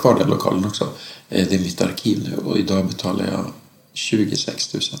 Idag, jag har kvar den lokalen också. Det är mitt arkiv nu. Och idag betalar jag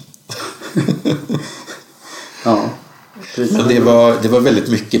 26 000. Ja. Precis. Men det var väldigt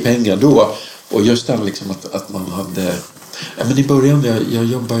mycket pengar då. Och just det liksom att man hade... Ja, men i början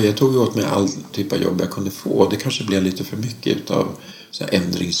jag tog åt mig all typ av jobb jag kunde få. Det kanske blev lite för mycket utav så här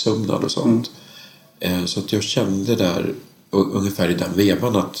ändringssömnad och sånt. Så att jag kände där ungefär i den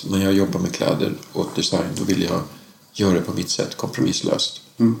vevan att när jag jobbar med kläder och design då vill jag göra det på mitt sätt, kompromisslöst.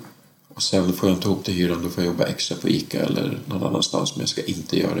 Och sen får jag inte ihop till hyran, då får jag jobba extra på ICA eller någon annanstans, men jag ska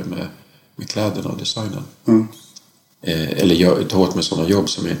inte göra det med kläderna och designen. Eller ta åt mig sådana jobb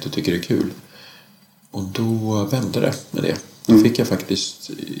som jag inte tycker är kul. Och då vände det med det. Då fick jag faktiskt,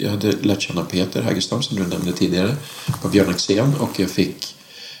 jag hade lärt känna Peter Hägerstam som du nämnde tidigare på Björn Axén, och jag fick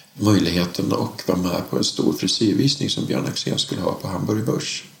möjligheten att vara med på en stor frisyrvisning som Björn Axén skulle ha på Hamburg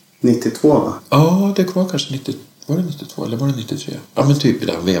Börs. 92 va? Ja, det var kanske 92. Var det 92 eller var det 93? Ja, men typ i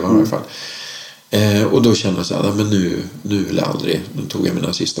den vevan i alla fall. Och då kände jag så här, men nu eller aldrig. Nu tog jag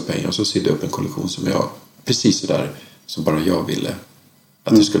mina sista pengar och så sydde jag upp en kollektion som jag, precis så där som bara jag ville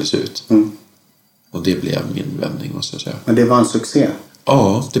att det skulle se ut. Och det blev min vändning, måste jag säga. Men det var en succé?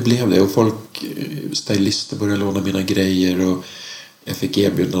 Ja, det blev det. Och stylister började låna mina grejer och jag fick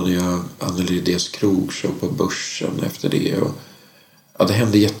erbjudande att göra Anneli Rydéns krogshow på Börsen efter det. Och, ja, det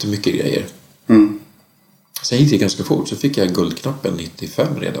hände jättemycket grejer. Sen gick det ganska fort, så fick jag guldknappen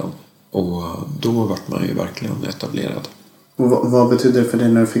 95 redan. Och då var man ju verkligen etablerad. Och vad betyder det för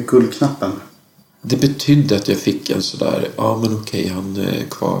dig när du fick guldknappen? Det betydde att jag fick en sådär, ja men okej, han är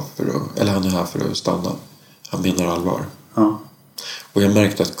kvar han är här för att stanna. Han menar allvar. Ja. Och jag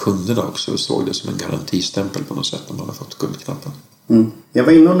märkte att kunderna också såg det som en garantistämpel på något sätt när man har fått guldknappen. Jag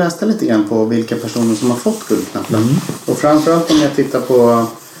var inne och läste lite grann på vilka personer som har fått guldknappen. Och framförallt om jag tittar på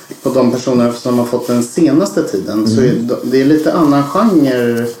de personer som har fått den senaste tiden så är det lite annan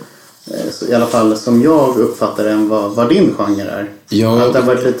genre, i alla fall som jag uppfattar än vad din genre är. Ja. Att det har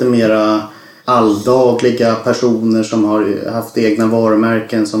varit lite mera alldagliga personer som har haft egna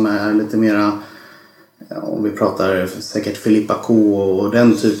varumärken som är lite mera, om vi pratar säkert Filippa K och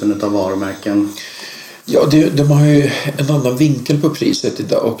den typen av varumärken. Ja, de har ju en annan vinkel på priset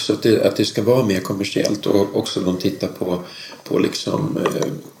idag också, att det ska vara mer kommersiellt, och också de tittar på liksom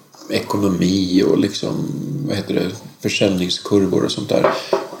ekonomi och liksom, försäljningskurvor och sånt där.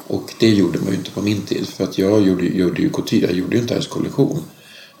 Och det gjorde man ju inte på min tid, för att jag gjorde ju couture, jag gjorde ju inte ens kollektion.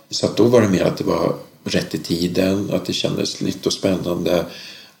 Så att då var det mer att det var rätt i tiden, att det kändes nytt och spännande,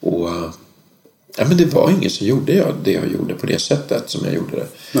 och ja, men det var ingen som gjorde det jag gjorde på det sättet som jag gjorde det.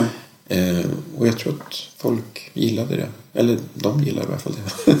 Nej. Och jag tror att folk gillade det. Eller de gillade i alla fall det.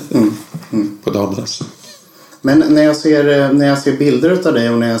 På damernas. Men när jag ser bilder av dig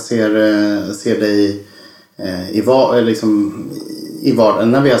och när jag ser dig i vardagen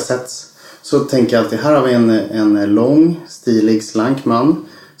när vi har sett, så tänker jag alltid, här har vi en lång, stilig, slank man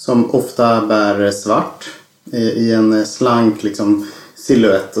som ofta bär svart i en slank liksom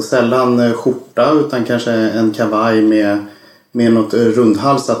silhuett, och sällan skjorta utan kanske en kavaj med något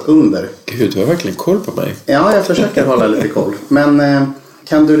rundhalsat under. Gud, du har verkligen koll på mig. Ja, jag försöker hålla lite koll. Men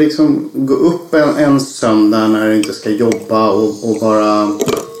kan du liksom gå upp en söndag när du inte ska jobba och bara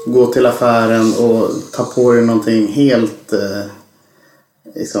gå till affären och ta på dig någonting helt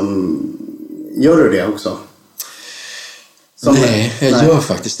liksom, gör du det också? Nej, jag gör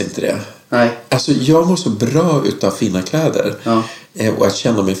faktiskt inte det. Nej. Alltså jag mår så bra utav fina kläder. Ja. Och att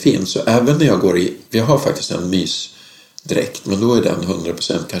känna mig fin. Så även när jag går i, vi har faktiskt en mysdräkt, men då är den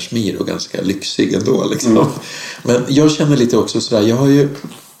 100% kashmir och ganska lyxig ändå liksom. Men jag känner lite också sådär, jag har ju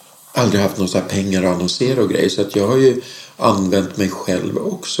aldrig haft några så här pengar att annonsera och grejer, så att jag har ju använt mig själv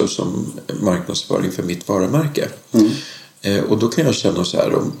också som marknadsföring för mitt varumärke. Och då kan jag känna så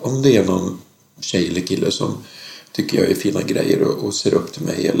här, om det är någon tjej eller kille som tycker jag är fina grejer och ser upp till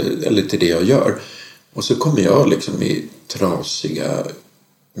mig eller till det jag gör, och så kommer jag liksom i trasiga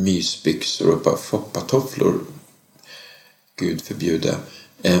mysbyxor och bara foppatofflor, Gud förbjude.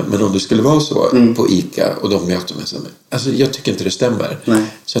 Men om det skulle vara så på ICA och de möter mig, alltså jag tycker inte det stämmer. Nej.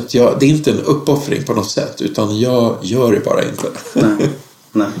 Så att det är inte en uppoffring på något sätt, utan jag gör det bara inte.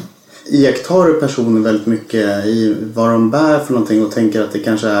 Nej. Iakttar du personer väldigt mycket i vad de bär för någonting och tänker att det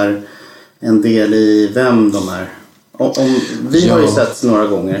kanske är en del i vem de är? Vi har ju sett några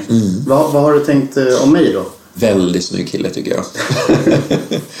gånger. Vad har du tänkt om mig då? Väldigt snygg kille tycker jag.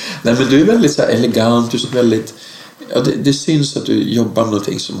 Nej, men du är väldigt så här elegant, du är väldigt... Ja, det syns att du jobbar med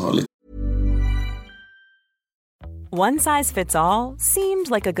någonting som har lite... One size fits all seemed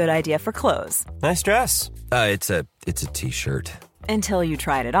like a good idea for clothes. Nice dress. It's a t-shirt. Until you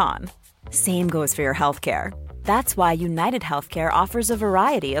tried it on. Same goes for your healthcare. That's why United Healthcare offers a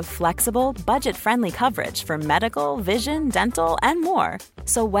variety of flexible, budget-friendly coverage for medical, vision, dental, and more.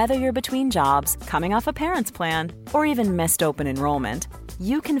 So whether you're between jobs, coming off a parent's plan, or even missed open enrollment,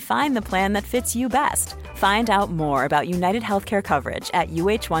 you can find the plan that fits you best. Find out more about United Healthcare coverage at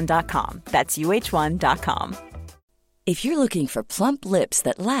uh1.com. That's uh1.com. If you're looking for plump lips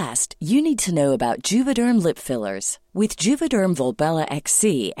that last, you need to know about Juvederm lip fillers. With Juvederm Volbella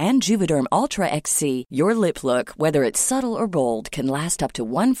XC and Juvederm Ultra XC, your lip look, whether it's subtle or bold, can last up to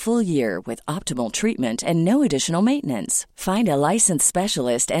 1 full year with optimal treatment and no additional maintenance. Find a licensed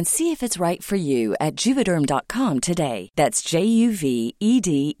specialist and see if it's right for you at Juvederm.com today. That's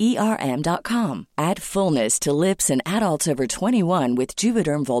JUVEDERM.com. Add fullness to lips in adults over 21 with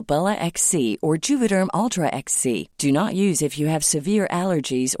Juvederm Volbella XC or Juvederm Ultra XC. Do not use if you have severe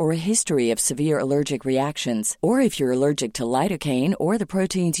allergies or a history of severe allergic reactions, or if you're allergic to lidocaine or the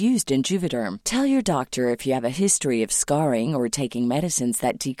proteins used in Juvederm. Tell your doctor if you have a history of scarring or taking medicines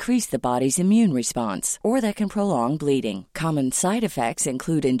that decrease the body's immune response or that can prolong bleeding. Common side effects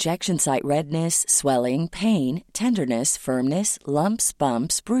include injection site redness, swelling, pain, tenderness, firmness, lumps,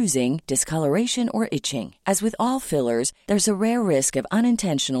 bumps, bruising, discoloration, or itching. As with all fillers, there's a rare risk of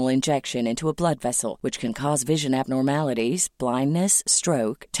unintentional injection into a blood vessel, which can cause vision abnormalities, blindness,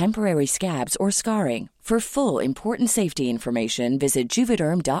 stroke, temporary scabs, or scarring. For full, important safety information, visit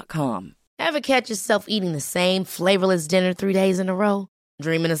Juvederm.com. Ever catch yourself eating the same flavorless dinner 3 days in a row?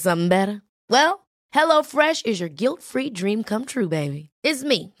 Dreaming of something better? Well, HelloFresh is your guilt-free dream come true, baby. It's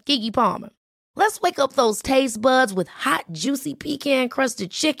me, Keke Palmer. Let's wake up those taste buds with hot, juicy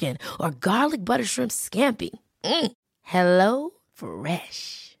pecan-crusted chicken or garlic butter shrimp scampi.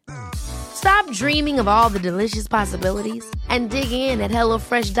 HelloFresh. Stop dreaming of all the delicious possibilities and dig in at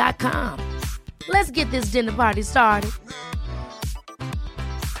HelloFresh.com. Let's get this dinner party started.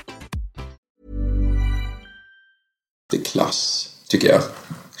 Det är klass, tycker jag.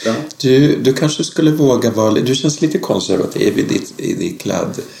 Ja. Du kanske skulle våga vara... Du känns lite konservativ i ditt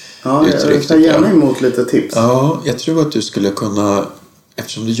kläduttryck. Ja, jag tar gärna emot lite tips. Ja, jag tror att du skulle kunna...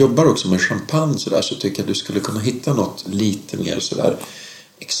 Eftersom du jobbar också med champagne så tycker jag att du skulle kunna hitta något lite mer sådär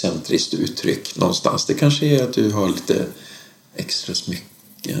excentriskt uttryck någonstans. Det kanske är att du har lite extra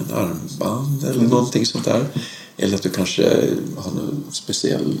smycken, armband eller någonting sånt där. Eller att du kanske har någon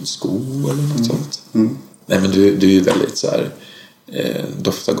speciell sko eller något sånt. Nej, men du är ju väldigt så här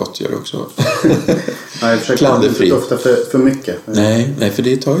dofta gott gör du också. Ja, jag försöker inte dofta för mycket. Nej, för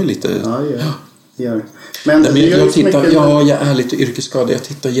det tar ju lite... Ja, gör. Men jag är lite yrkesskadad. Jag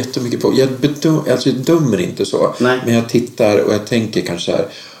tittar jättemycket på... Jag dömer inte så. Nej. Men jag tittar och jag tänker kanske här...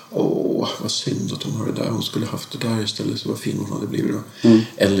 vad synd att hon har det där. Hon skulle haft det där istället, så vad fin hon hade blivit då.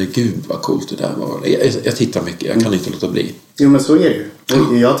 Eller gud vad coolt det där var. Jag tittar mycket, jag kan inte låta bli. Jo, men så är det ju.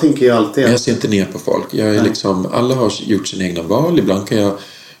 Jag tänker ju alltid jag ser inte ner på folk. Jag är liksom, alla har gjort sina egna val. Ibland kan jag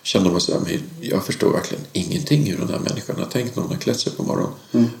känna mig så här, men jag förstår verkligen ingenting hur den här människan har tänkt när hon har klätt sig på morgonen.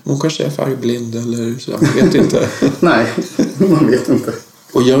 Hon kanske är färgblind eller så, man vet inte. Nej, man vet inte.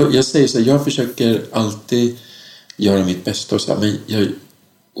 Och jag säger så här, jag försöker alltid göra mitt bästa och så här, men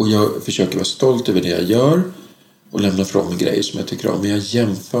jag försöker vara stolt över det jag gör. och lämna ifrån mig grejer som jag tycker om. Men jag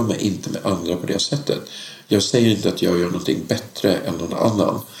jämför mig inte med andra på det sättet. Jag säger inte att jag gör någonting bättre än någon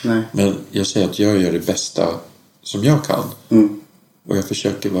annan. Nej. Men jag säger att jag gör det bästa som jag kan. Och jag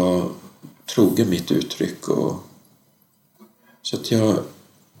försöker vara trogen mitt uttryck. Så att jag...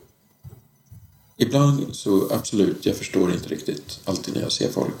 Ibland så absolut, jag förstår inte riktigt alltid när jag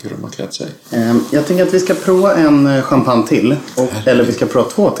ser folk hur de har klätt sig. Jag tänker att vi ska prova en champagne till. Eller vi ska prova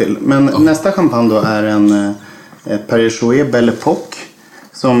 2 till. Men nästa champagne då är en Perrier-Jouët Belle Époque.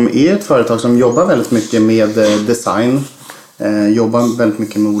 Som är ett företag som jobbar väldigt mycket med design. Jobbar väldigt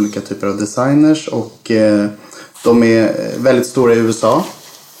mycket med olika typer av designers. Och de är väldigt stora i USA.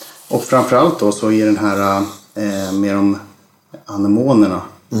 Och framförallt då så är den här med de anemonerna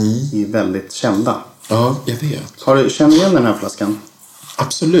är väldigt kända. Ja, jag vet. Känner du igen den här flaskan?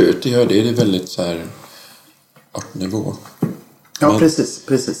 Absolut, det gör det. Det är väldigt så här artnivå. Ja, precis.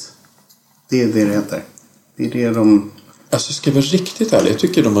 Det är det heter. Det är det de... Alltså ska jag vara riktigt ärlig, jag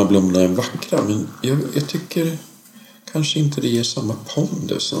tycker de här blommorna är vackra. Men jag tycker kanske inte det ger samma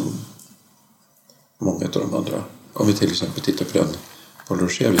pondus som många av de andra. Om vi till exempel tittar på den Paul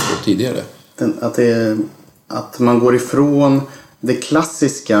Rocher vi såg tidigare. Att man går ifrån det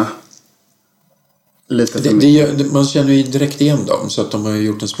klassiska lite för man känner ju direkt igen dem. Så att de har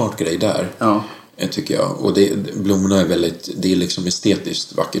gjort en smart grej där. Ja. Tycker jag. Och blommorna är väldigt, det är liksom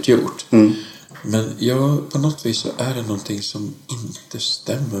estetiskt vackert gjort. Men på något vis så är det någonting som inte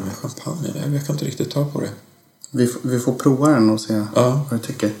stämmer med champagnen. Jag kan inte riktigt ta på det. Vi får prova den och se vad du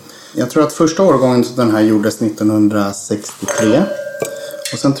tycker. Jag tror att första årgången den här gjordes 1963.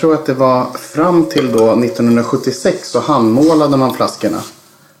 Och sen tror jag att det var fram till då 1976 så handmålade man flaskorna.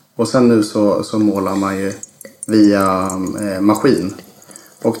 Och sen nu så målar man ju via maskin.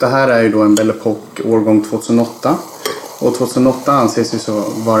 Och det här är ju då en Belle Époque årgång 2008. Och 2008 anses ju så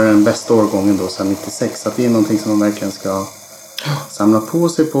vara den bästa årgången då sedan 96. Så att det är någonting som man verkligen ska samla på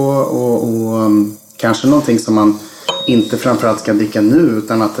sig på. Och kanske någonting som man inte framförallt ska dricka nu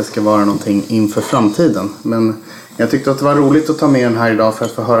utan att det ska vara någonting inför framtiden. Men jag tyckte att det var roligt att ta med den här idag för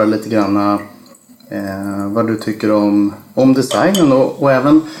att få höra lite grann vad du tycker om designen. Och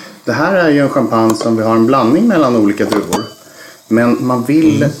även, det här är ju en champagne som vi har en blandning mellan olika druvor. Men man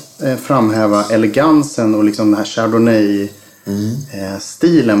vill framhäva elegansen och liksom den här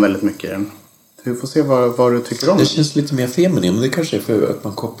Chardonnay-stilen väldigt mycket. Vi får se vad du tycker om. Det känns lite mer feminin, men det kanske är för att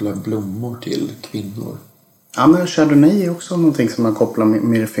man kopplar blommor till kvinnor. Ja, men Chardonnay är också någonting som man kopplar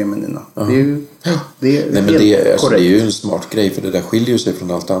med det feminina. Det är ju det är ju en smart grej, för det där skiljer sig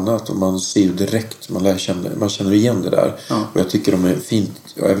från allt annat. Och man ser ju direkt, man känner igen det där. Ja. Och jag tycker de är fint,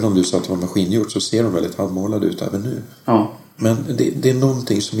 och även om du sa att det var maskingjort så ser de väldigt handmålade ut även nu. Ja. Men det är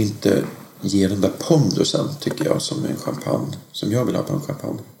någonting som inte ger den där pondusen, tycker jag, som en champagne, som jag vill ha på en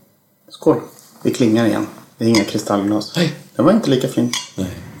champagne. Skål. Vi klingar igen. Det är inga kristallglas. Nej. Det var inte lika fint.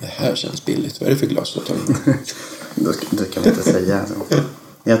 Nej, det här känns billigt. Vad är det för glas du tar in? Det kan man inte säga.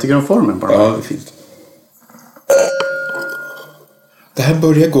 Jag tycker om formen på dem. Ja, det är fint. Det här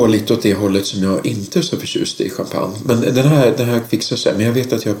börjar gå lite åt det hållet som jag inte är så förtjust i champagne. Men den här fixar sig. Men jag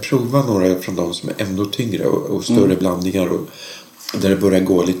vet att jag har provat några från dem som är ändå tyngre och större blandningar. Och där det börjar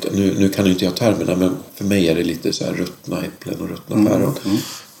gå lite... Nu kan ju inte jag termerna, men för mig är det lite så här ruttna äpplen och ruttna päron.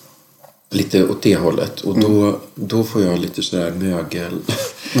 Lite åt det hållet. Och då får jag lite sådär mögel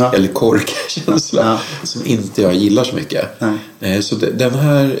eller korkkänsla som inte jag gillar så mycket. Så den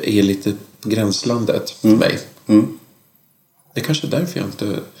här är lite på gränslandet för mig. Det är kanske därför jag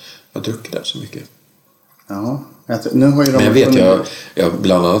inte har druckit där så mycket. Ja, nu har ju men jag vet, jag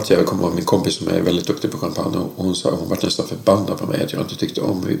bland annat, jag kommer ihåg min kompis som är väldigt duktig på champagne, och hon sa, hon var nästan förbannad på mig att jag inte tyckte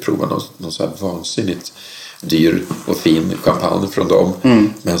om vi provade någon så här vansinnigt dyr och fin champagne från dem.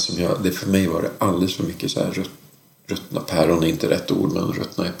 Men det för mig var det alldeles för mycket så här ruttna päron är inte rätt ord, men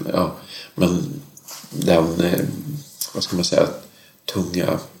ruttna äpplen, ja. Men den, vad ska man säga,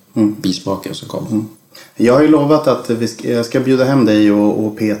 tunga bismaken som kom. Jag har ju lovat att jag ska bjuda hem dig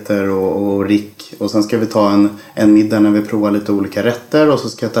och Peter och Rick. Och sen ska vi ta en middag när vi provar lite olika rätter. Och så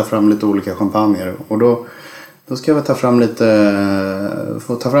ska jag ta fram lite olika champagner. Och då ska vi ta fram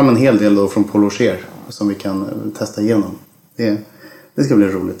en hel del då från Paul Rocher som vi kan testa igenom. Det ska bli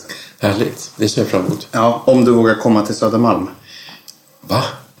roligt. Härligt, det ser jag fram emot. Ja, om du vågar komma till Södermalm. Va?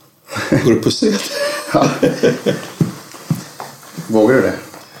 Går du på Söder? Ja. Vågar du det?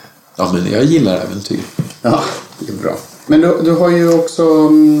 Ja, men jag gillar äventyr. Ja, det är bra. Men du har ju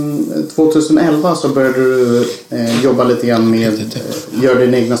också 2011 så började du jobba lite grann med gör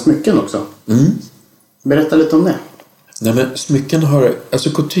dina egna smycken också. Berätta lite om det. Nej, men smycken har, alltså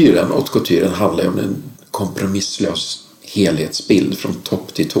couturen handlar om en kompromisslös helhetsbild från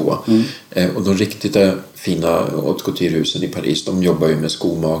topp till tå. Och de riktigt fina haute couture-husen i Paris, de jobbar ju med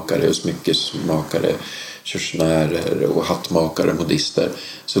skomakare och smyckesmakare, körsnärer och hattmakare, modister.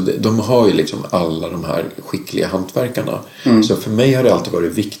 Så de har ju liksom alla de här skickliga hantverkarna. Så för mig har det alltid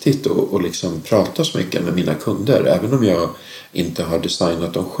varit viktigt att liksom prata smycken med mina kunder. Även om jag inte har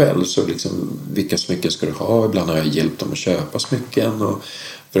designat dem själv, så liksom, vilka smycken ska du ha? Ibland har jag hjälpt dem att köpa smycken och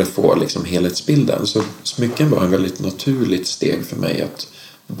för att få liksom helhetsbilden. Så smycken var en väldigt naturligt steg för mig att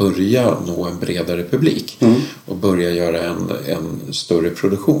börja nå en bredare publik och börja göra en större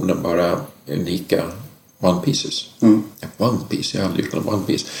produktion än bara unika one pieces. One piece, jag har aldrig gjort någon one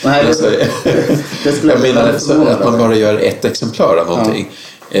piece. Nej, det skulle jag menar att man bara gör ett exemplar av någonting.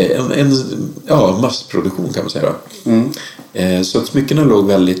 En massproduktion kan man säga då. Så att smyckena låg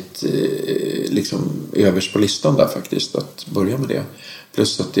väldigt liksom överst på listan där faktiskt, att börja med det.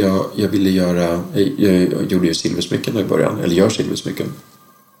 Plus att jag ville göra, jag gjorde ju silversmycken i början, eller gör silversmycken.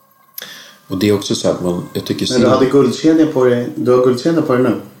 Och det är också så att jag tycker... Men du hade guldkedja på dig, du har guldkedja på dig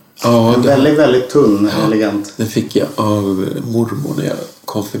nu? Ja, väldigt, väldigt tunn, elegant. Den fick jag av mormor när jag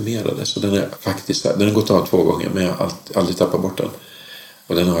konfirmerade. Så den har gått av 2 gånger, men jag har aldrig tappat bort den.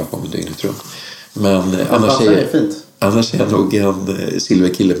 Och den har jag på mig dygnet runt. Men annars är jag nog en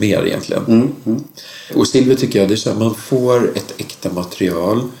silverkille mer egentligen. Och silver tycker jag, det är så att man får ett äkta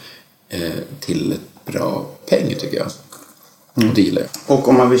material till ett bra peng, tycker jag. Och det gillar jag. Och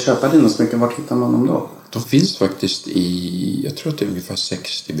om man vill köpa dina smycken, vart hittar man dem då? De finns faktiskt jag tror att det är ungefär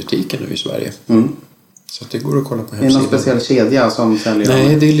 60 butiker nu i Sverige. Så att det går att kolla på hemsidan. Är det någon speciell kedja som säljer?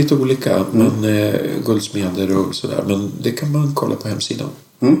 Nej, det är lite olika. Men guldsmeder och sådär. Men det kan man kolla på hemsidan.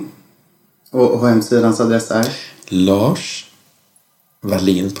 Och hemsidans adress är?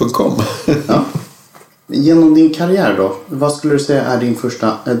 larswallin.com. Ja. Genom din karriär då, vad skulle du säga är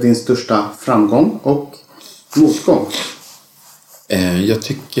din största framgång och motgång? Jag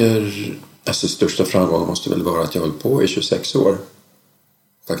tycker... Alltså största framgången måste väl vara att jag hållit på i 26 år.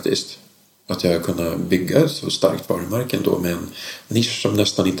 Faktiskt. Att jag har kunnat bygga ett så starkt varumärke då med en nisch som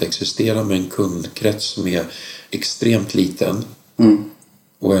nästan inte existerar, med en kundkrets som är extremt liten.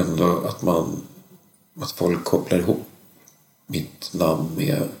 Och ändå att folk kopplar ihop mitt namn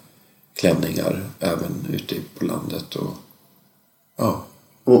med klänningar även ute på landet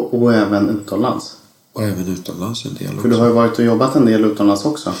och även utomlands. Och även utomlands en del också. För du har ju varit och jobbat en del utomlands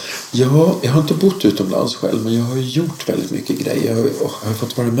också. Ja, jag har inte bott utomlands själv, men jag har gjort väldigt mycket grejer. Jag har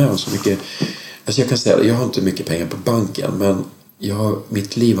fått vara med om så mycket. Alltså jag kan säga att jag har inte mycket pengar på banken, men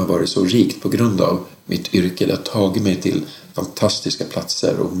mitt liv har varit så rikt på grund av mitt yrke. Det har tagit mig till fantastiska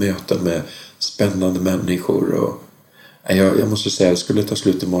platser och möten med spännande människor. Och jag måste säga att skulle det ta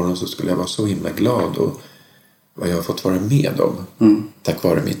slut imorgon så skulle jag vara så himla glad och vad jag har fått vara med om tack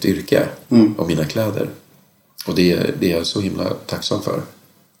vare mitt yrke och mina kläder. Och det är jag så himla tacksam för.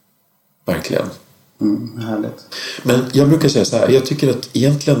 Verkligen. Härligt. Men jag brukar säga så här, jag tycker att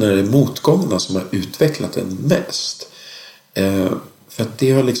egentligen är det motgångarna som har utvecklat en mest. För att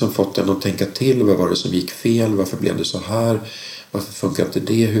det har liksom fått en att tänka till. Vad var det som gick fel? Varför blev det så här? Varför funkar inte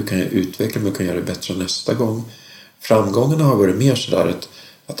det? Hur kan jag utveckla mig? Hur kan jag göra det bättre nästa gång? Framgångarna har varit mer sådär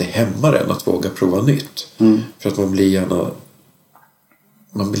att det hämmar en att våga prova nytt. För att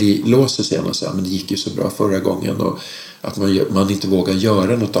man låser sig gärna och säger men det gick ju så bra förra gången, och att man inte vågar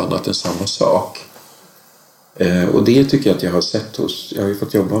göra något annat än samma sak. Och det tycker jag att jag har sett jag har ju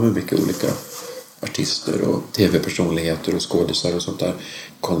fått jobba med mycket olika artister och tv-personligheter och skådisar och sånt där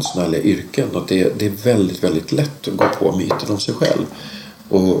konstnärliga yrken, att det är väldigt, väldigt lätt att gå på myten om sig själv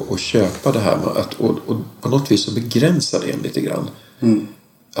och köpa det här med att och på något vis så begränsa det lite grann.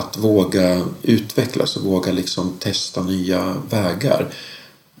 Att våga utvecklas och våga liksom testa nya vägar.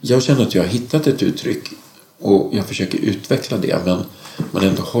 Jag känner att jag har hittat ett uttryck och jag försöker utveckla det, men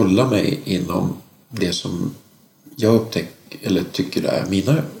ändå hålla mig inom det som jag tycker är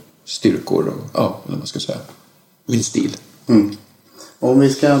mina styrkor och eller man ska säga, min stil. Om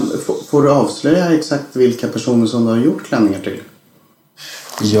vi får du avslöja exakt vilka personer som du har gjort klänningar till?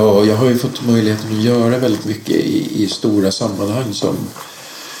 Ja, jag har ju fått möjligheten att göra väldigt mycket i stora sammanhang som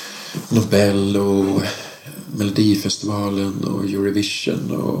Nobel och Melodifestivalen och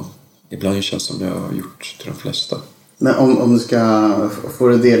Eurovision, och ibland känns det som jag har gjort till de flesta. Men om du ska få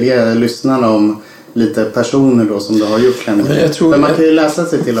delge lyssnarna om lite personer då som du har gjort klänningar. Men man kan ju läsa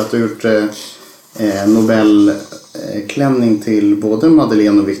sig till att du har gjort Nobelklänning till både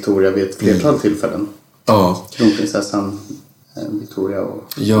Madeleine och Victoria vid ett flertal tillfällen. Ja. Kronprinsessan Victoria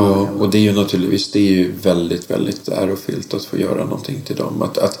och... Ja, och det är ju naturligtvis, det är ju väldigt, väldigt ärofyllt att få göra någonting till dem.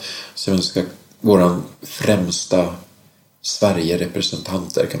 Att våran främsta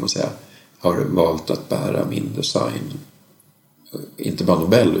Sverige-representanter kan man säga har valt att bära min design inte bara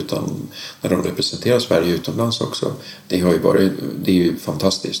Nobel utan när de representerar Sverige utomlands också. Det är ju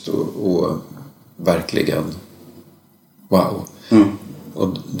fantastiskt och verkligen wow.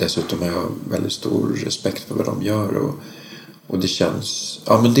 Och dessutom har jag väldigt stor respekt för vad de gör och det känns,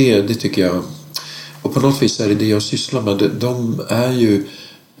 ja men det tycker jag, och på något vis är det jag sysslar med. De är ju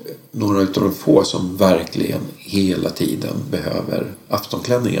några av de få som verkligen hela tiden behöver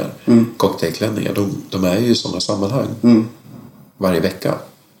aftonklänningar, cocktailklänningar. De är ju i sådana sammanhang varje vecka.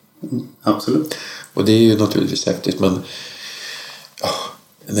 Absolut. Och det är ju naturligtvis häftigt, men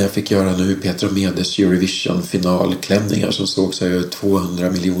när jag fick göra nu Petra Medes Eurovision finalklänningar som sågs av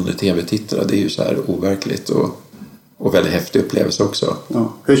 200 miljoner tv-tittare, det är ju så här overkligt och väldigt häftig upplevelse också.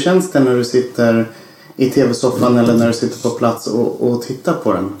 Ja. Hur känns det när du sitter i tv-soffan eller när du sitter på plats och tittar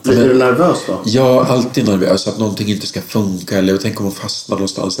på den? Är du nervös då? Jag är alltid nervös att någonting inte ska funka, eller jag tänker om man fastnar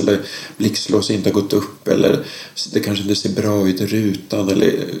någonstans, eller blixtlås inte har gått upp, eller det kanske inte ser bra ut i rutan,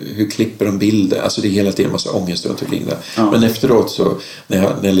 eller hur klipper de bilder. Alltså det är hela tiden en massa ångest runt omkring det. Ja. Men efteråt så när jag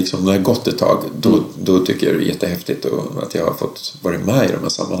har gått ett tag då tycker jag det är jättehäftigt att jag har fått vara med i de här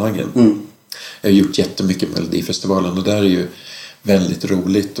sammanhangen. Jag har gjort jättemycket med Melodifestivalen och där är ju väldigt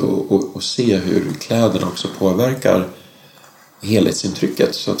roligt att se hur kläderna också påverkar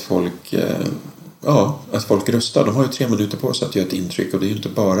helhetsintrycket, så att folk röstar. De har ju 3 minuter på sig att göra ett intryck, och det är ju inte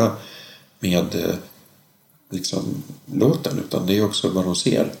bara med liksom låten, utan det är också vad de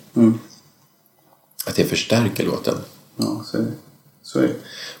ser. Att det förstärker låten. Ja, så är det.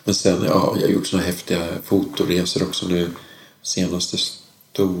 Men sen, jag har gjort såna häftiga fotoresor också nu. Senaste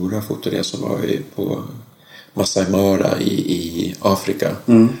stora fotoresan var på Masai Mara i Afrika.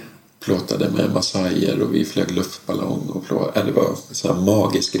 Plåtade med massajer och vi flög luftballong det var en sån här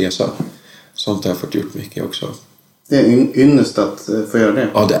magisk resa. Sånt har jag fått gjort mycket också. Det är ynnest att få göra det.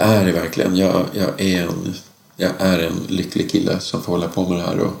 Ja, det är det verkligen. Jag är en lycklig kille som får hålla på med det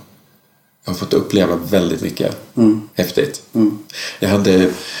här, och jag har fått uppleva väldigt mycket häftigt. Jag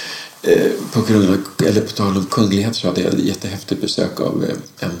hade på tal om kunglighet så hade jag ett jättehäftigt besök av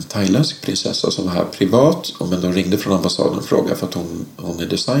en thailändsk prinsessa som var här privat, men de ringde från ambassaden och frågade för att hon är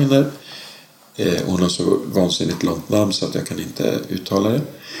designer. Hon har så vansinnigt långt namn så att jag kan inte uttala det.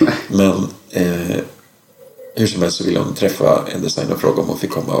 Men hur som helst så ville hon träffa en designer och fråga om hon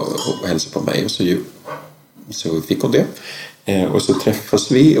fick komma och hälsa på mig, och så fick hon det. Och så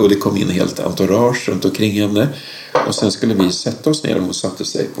träffas vi och det kom in helt entourage runt omkring henne. Och sen skulle vi sätta oss ner och hon satte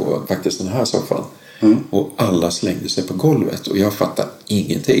sig på faktiskt den här soffan. Och alla slängde sig på golvet och jag fattade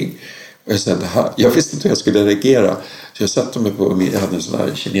ingenting. Och jag visste inte hur jag skulle reagera. Så jag satte mig jag hade en sån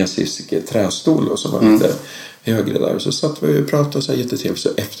här kinesisk trästol och som var lite högre där. Och så satt vi och pratade och så jättetrevligt. Så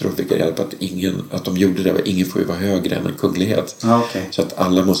efteråt fick jag reda på att de gjorde det. Ingen får ju vara högre än en kunglighet. Okay. Så att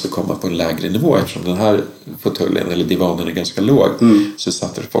alla måste komma på en lägre nivå. Eftersom den här fåtöljen eller divanen är ganska låg. Så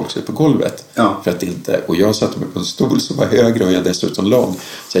satte folk sig på golvet. Ja. För att inte, och jag satte mig på en stol som var högre och jag dessutom lång.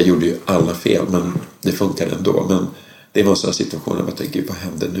 Så jag gjorde ju alla fel. Men det funkade ändå. Men det var en sån situation där jag tänkte, vad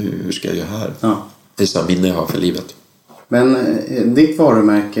händer nu? Hur ska jag göra här? Ja. Det är så minne jag har för livet. Men ditt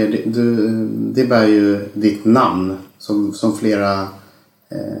varumärke, det bär ju ditt namn. Som flera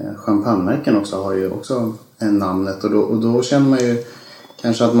champagnemärken också har ju också namnet. Och då känner man ju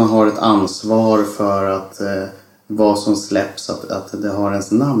kanske att man har ett ansvar för att vad som släpps, att det har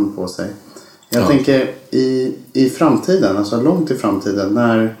ens namn på sig. Jag tänker i framtiden, alltså långt i framtiden,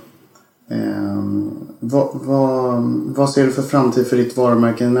 när vad ser du för framtid för ditt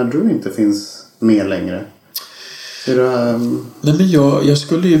varumärke när du inte finns med längre? Nej, men jag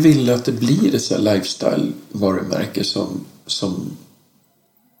skulle ju vilja att det blir ett så här lifestyle-varumärke som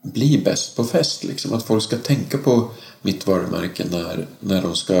blir bäst på fest. Liksom. Att folk ska tänka på mitt varumärke när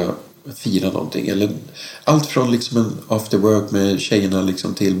de ska fira någonting. Eller allt från liksom en after work med tjejerna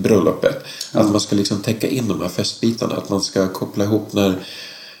liksom till bröllopet. Att man ska liksom täcka in de här festbitarna. Att man ska koppla ihop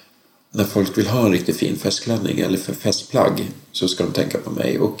när folk vill ha en riktigt fin festklänning eller för festplagg, så ska de tänka på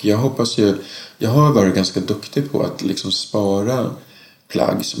mig. Och jag hoppas jag har varit ganska duktig på att liksom spara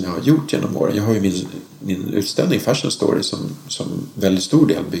plagg som jag har gjort genom åren. Jag har ju min utställning Fashion Story som väldigt stor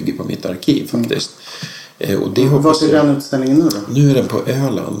del bygger på mitt arkiv faktiskt. Och det hoppas var är den utställningen nu då? Nu är den på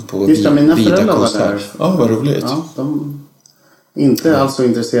Öland på mina föräldrar var där. Ja, vad roligt. Ja, de inte alls så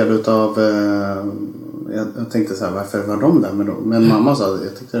intresserade utav jag tänkte så här, varför var de där? Men mamma sa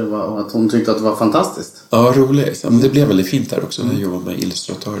att hon tyckte att det var fantastiskt. Ja, roligt. Ja, men det blev väldigt fint där också när jag jobbar med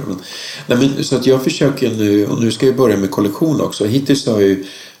illustratörer. Så att jag försöker nu, och nu ska jag börja med kollektion också. Hittills har ju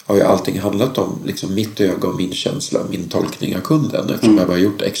allting handlat om liksom mitt öga och min känsla, min tolkning av kunden. Eftersom jag bara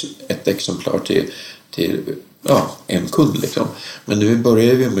gjort ett exemplar till en kund liksom. Men nu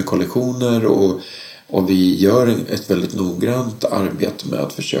börjar vi med kollektioner och Och vi gör ett väldigt noggrant arbete med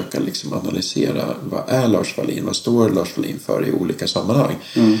att försöka liksom analysera vad är Lars Wallin, vad står Lars Wallin för i olika sammanhang.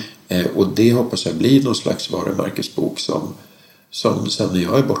 Och det hoppas jag blir någon slags varumärkesbok som sen när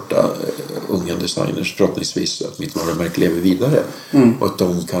jag är borta, unga designers, förhoppningsvis att mitt varumärke lever vidare. Och att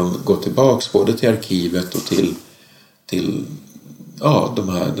de kan gå tillbaks både till arkivet och till den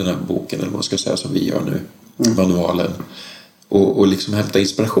här boken, eller vad man ska säga, som vi gör nu, manualen. Och liksom hämta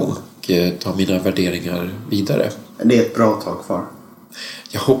inspiration och ta mina värderingar vidare. Det är ett bra tag kvar.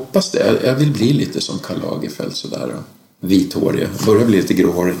 Jag hoppas det. Jag vill bli lite som Karl Lagerfeld sådär. Vithårig. Jag börjar bli lite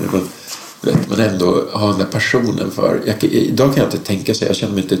gråhårig nu, men ändå ha den där passionen för... Idag kan jag inte tänka sig, jag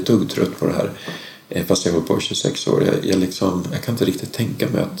känner mig inte ett dugg trött på det här. Fast jag har på 26 år. Jag kan inte riktigt tänka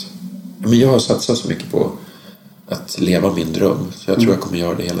mig att... Men jag har satsat så mycket på att leva min dröm. Så jag tror jag kommer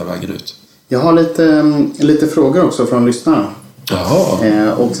göra det hela vägen ut. Jag har lite frågor också från lyssnarna.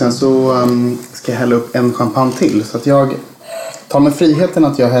 Jaha. Och sen så ska jag hälla upp en champagne till. Så att jag tar med friheten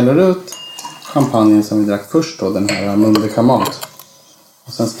att jag häller ut champagnen som vi drack först då. Den här Munde Kamat.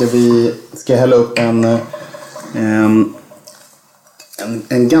 Och sen ska jag hälla upp en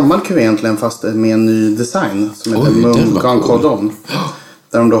gammal kuvé egentligen, fast med en ny design. Som heter Munde Cordon.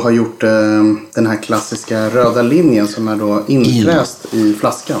 Där de då har gjort den här klassiska röda linjen som är då infräst i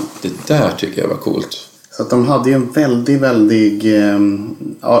flaskan. Det där tycker jag var coolt. Så att de hade ju en väldigt...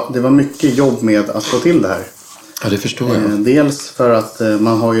 det var mycket jobb med att få till det här. Ja, det förstår jag. Dels för att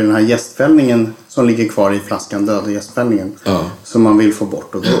man har ju den här jästfällningen som ligger kvar i flaskan, döda jästfällningen. Ja. Som man vill få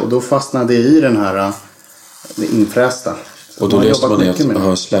bort. Och då fastnade det i den här det infrästa. Och då löste man det att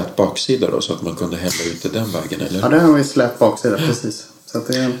ha slät baksida då, så att man kunde hälla ut det den vägen, eller? Ja, det har vi slät baksida, precis. Så att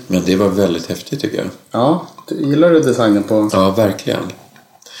Men det var väldigt häftigt tycker jag. Ja, gillar du designen på? Ja, verkligen.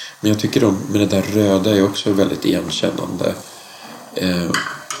 Men jag tycker med det där röda är också väldigt igenkännande.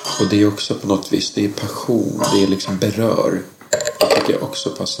 Och det är också på något vis, det är passion, det är liksom berör. Det tycker jag också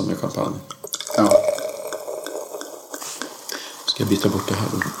passar med champagne. Ja. Ska jag byta bort det här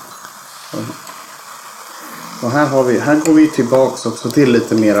då? Och här går vi tillbaks också till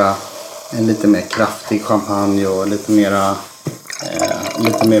en lite mer kraftig champagne och lite mer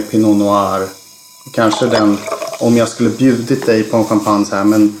Pinot Noir. Kanske den, om jag skulle bjudit dig på en champagne så här,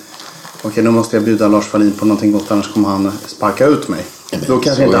 men okej, nu måste jag bjuda Lars Wallin på någonting gott, annars kommer han sparka ut mig. Då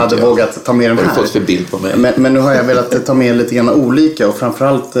kanske jag inte hade vågat ta med den här. Har du fått för bild på mig? Men nu har jag velat ta med lite grann olika, och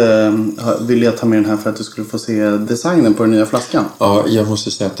framförallt vill jag ta med den här för att du skulle få se designen på den nya flaskan. Ja, jag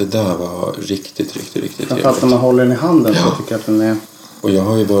måste säga att det där var riktigt framförallt när man håller den i handen, så tycker jag att den är... Och jag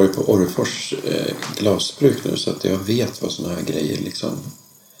har ju varit på Orrefors glasbruk nu, så att jag vet vad såna här grejer liksom,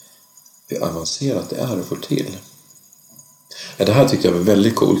 hur avancerat det är att få till. Ja, det här tyckte jag var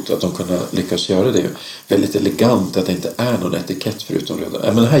väldigt coolt, att de kunde lyckas göra det. Väldigt elegant, att det inte är någon etikett förutom röda.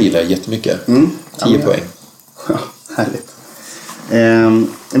 Ja, men det här gillar jag jättemycket. 10 poäng. Ja, härligt.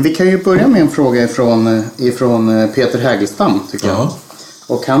 Vi kan ju börja med en fråga ifrån Peter Hägelstam, tycker jag.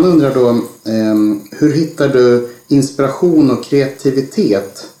 Och han undrar då, hur hittar du inspiration och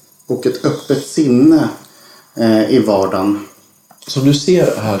kreativitet och ett öppet sinne i vardagen? Som du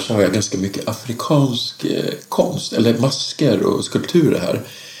ser här så har jag ganska mycket afrikansk konst, eller masker och skulpturer här.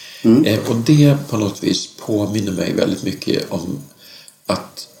 Och det på något vis påminner mig väldigt mycket om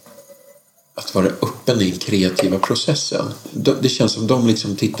att vara öppen i den kreativa processen. Det känns som de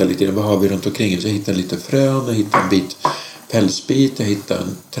liksom tittar lite, vad har vi runt omkring? Så jag hittar lite frön, jag hittar en bit pälsbit, jag hittar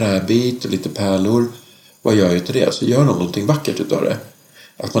en träbit och lite pärlor. Vad gör jag till det? Så gör de någonting vackert utav det.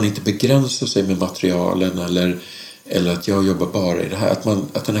 Att man inte begränsar sig med materialen eller att jag jobbar bara i det här.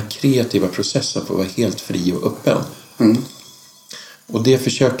 Att den här kreativa processen får vara helt fri och öppen. Och det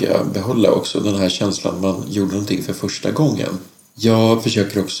försöker jag behålla också. Den här känslan man gjorde någonting för första gången. Jag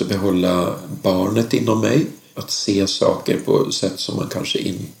försöker också behålla barnet inom mig. Att se saker på sätt som man kanske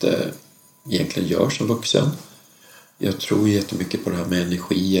inte egentligen gör som vuxen. Jag tror jättemycket på det här med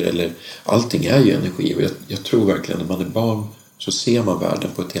energier. Eller allting är ju energi. Och jag tror verkligen när man är barn så ser man världen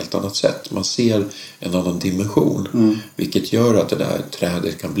på ett helt annat sätt. Man ser en annan dimension. Vilket gör att det där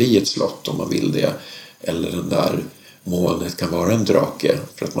trädet kan bli ett slott om man vill det. Eller den där molnet kan vara en drake.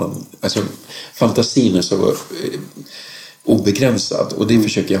 För att fantasin är så obegränsad. Och det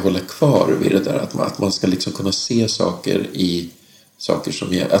försöker jag hålla kvar vid det där. Att man ska liksom kunna se saker i saker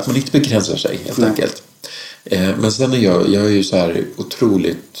som att man inte begränsar sig helt enkelt. Men sen är jag är ju så här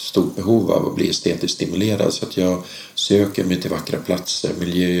otroligt stort behov av att bli estetiskt stimulerad, så att jag söker mig till vackra platser,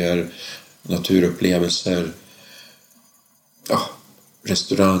 miljöer, naturupplevelser,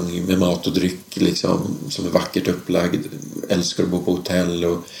 restaurang med mat och dryck liksom, som är vackert upplagd. Älskar att bo på hotell,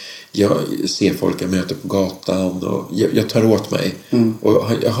 och jag ser folk jag möter på gatan och jag tar åt mig.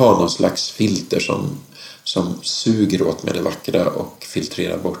 Och jag har någon slags filter som suger åt mig det vackra och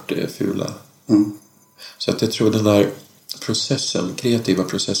filtrerar bort det fula. Så att jag tror den där kreativa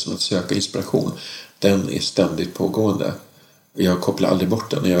processen att söka inspiration, den är ständigt pågående. Jag kopplar aldrig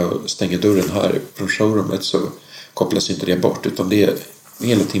bort den. När jag stänger dörren här från showroomet så kopplas inte det bort, utan det är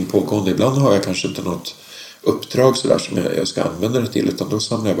hela tiden pågående. Ibland har jag kanske inte något uppdrag så där som jag ska använda det till, utan då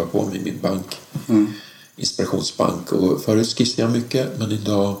samlar jag bara på mig min bank, inspirationsbank. Och förut skissade jag mycket, men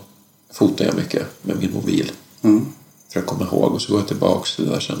idag fotar jag mycket med min mobil för att komma ihåg. Och så går jag tillbaka till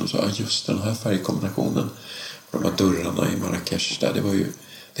det där sen och så, just den här färgkombinationen, de här dörrarna i Marrakesh där,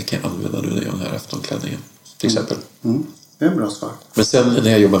 det kan jag använda nu när jag har den här aftonklänningen till exempel. Det är en bra svar. Men sen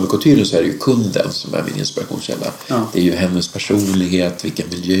när jag jobbar med couturen så är det ju kunden som är min inspirationskälla. Det är ju hennes personlighet, vilken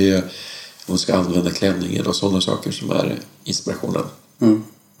miljö hon ska använda klänningen och sådana saker som är inspirationen.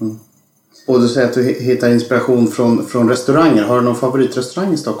 Och du säger att du hittar inspiration från restauranger. Har du någon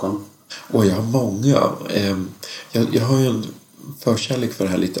favoritrestaurang i Stockholm? Och jag har många. Jag har ju en förkärlek för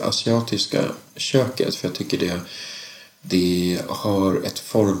det här lite asiatiska köket, för jag tycker det har ett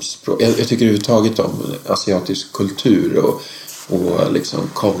formspråk. Jag tycker överhuvudtaget om asiatisk kultur och liksom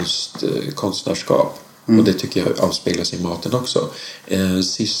konstnärskap. Och det tycker jag avspeglas i maten också.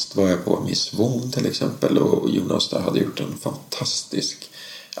 Sist var jag på Miss Wong till exempel, och Jonas där hade gjort en fantastisk...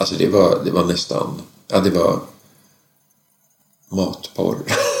 Alltså det var nästan... Ja, det var matporr.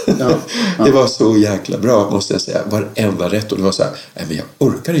 Det var så jäkla bra, måste jag säga. Varenda rätt. Och det var så här, nej men jag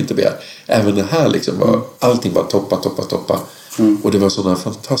orkar inte mer. Även det här liksom var... Allting bara toppa. Och det var sådana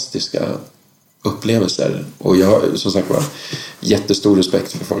fantastiska upplevelser. Och jag har som sagt var jättestor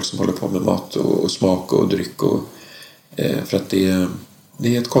respekt för folk som håller på med mat och smak och dryck. Och, för att det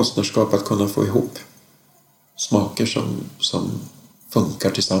är ett konstnärskap att kunna få ihop smaker som funkar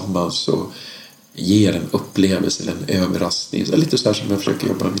tillsammans och ger en upplevelse eller en överraskning. Det är lite så här som jag försöker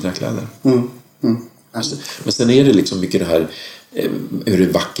jobba med mina kläder. Men sen är det liksom mycket det här hur det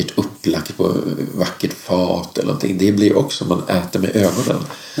är vackert upplagt på vackert fat eller någonting. Det blir också man äter med ögonen.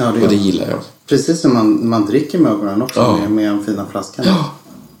 Och det gillar jag. Precis som man dricker med ögonen också med en fina flaskan. Ja.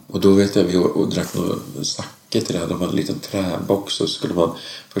 Och då vet jag, vi drack någon sake till det här. De hade en liten träbox och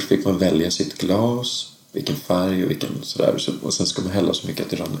först fick man välja sitt glas, vilken färg och vilken sådär. Och sen ska man hälla så mycket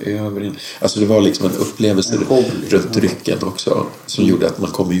att det rann över in. Alltså det var liksom en upplevelse runt drycken också som gjorde att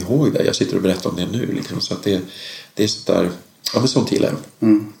man kommer ihåg det. Jag sitter och berättar om det nu liksom. Så att det är sådär, ja men sånt gillar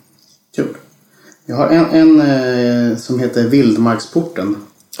jag. Kul. Jag har en som heter Vildmarksporten.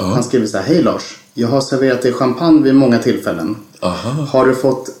 Han skriver så här: hej Lars, jag har serverat dig champagne vid många tillfällen. Har du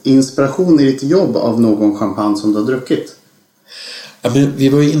fått inspiration i ditt jobb av någon champagne som du har druckit? Ja, men vi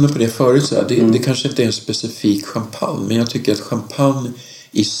var ju inne på det förut. Så det kanske inte är en specifik champagne, men jag tycker att champagne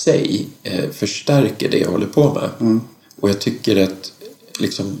i sig förstärker det jag håller på med. Och jag tycker att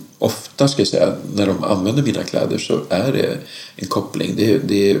liksom, ofta ska jag säga, när de använder mina kläder så är det en koppling.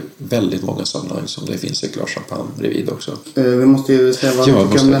 Det är väldigt många sammanhang som det finns ett glas champagne bredvid också. Vi måste ju säga vad du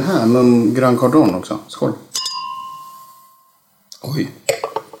tycker om den här. Men Grand Cardon också. Skål. Oj.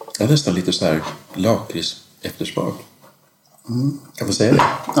 Det är nästan lite så här lakrits eftersmak. Kan man säga det?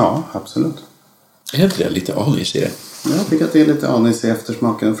 Ja, absolut. Är inte det lite anis i det? Jag tycker att det är lite anis i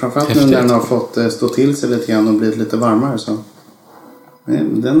eftersmaken. Framförallt nu när den har fått stå till sig lite grann och blivit lite varmare. Så.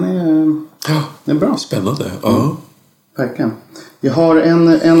 Den är bra. Spännande. Ja. Verkligen. Jag har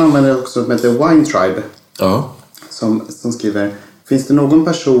en användare också som heter Wine Tribe. Ja. Som skriver: finns det någon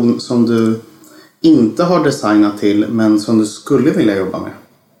person som du inte har designat till men som du skulle vilja jobba med?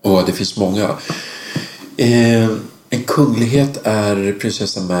 Det finns många. En kunglighet är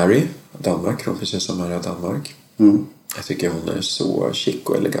prinsessa Mary Danmark, kronprinsessa Mary av Danmark. Jag tycker hon är så chic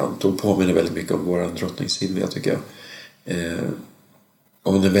och elegant. Hon påminner väldigt mycket om våran drottning Silvia, tycker jag.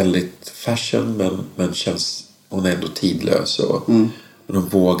 Hon är väldigt fashion, men hon är ändå tidlös. Och hon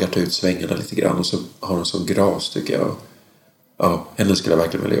vågar ta ut svängarna lite grann. Och så har hon sån gras, tycker jag. Ja, henne skulle jag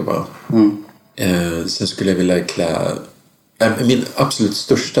verkligen vilja jobba. Sen skulle jag vilja klä... Min absolut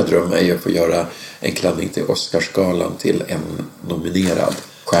största dröm är ju att få göra en klänning till Oscarsgalan till en nominerad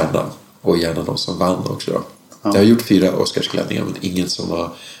stjärna. Och gärna någon som vann också då. Jag har gjort 4 Oscarsklänningar, men ingen som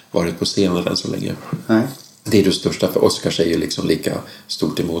har varit på scenen än så länge. Nej. Det är det största, för Oscars är ju liksom lika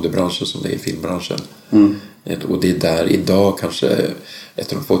stort i modebranschen som det är i filmbranschen. Och det är där idag kanske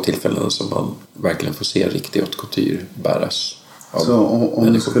ett av de få tillfällen som man verkligen får se riktigt haute couture bäras. Så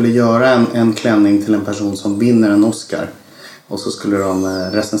om du skulle göra en klänning till en person som vinner en Oscar, och så skulle de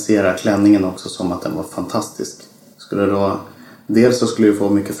recensera klänningen också som att den var fantastisk, skulle då... Dels så skulle du få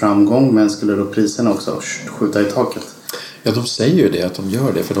mycket framgång, men skulle då priserna också skjuta i taket? Ja, de säger ju det, att de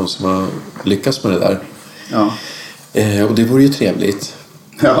gör det för de som har lyckats med det där. Ja. Och det vore ju trevligt.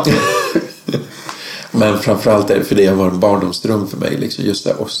 Ja. Men framförallt är det för det har varit en barndomsdröm för mig. Liksom just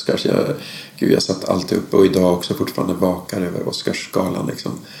det Oscars. Jag satt alltid uppe och idag också fortfarande vakar över Oscarsgalan.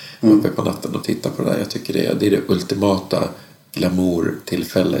 Liksom, uppe på natten och tittar på det där. Jag tycker det är det ultimata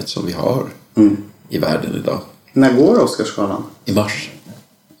glamour-tillfället som vi har i världen idag. När går Oscarsgalan? I mars.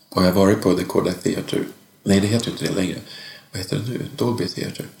 Och jag har varit på The Kodak Theatre. Nej, det heter ju inte det längre. Vad heter det nu? Dolby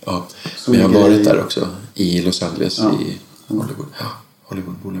Theatre. Ja. Men jag har varit där också. I Los Angeles. Ja. I Hollywood. Ja,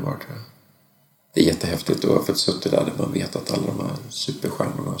 Hollywood Boulevard tror jag. Det är jättehäftigt att ha fått suttit där man vet att alla de här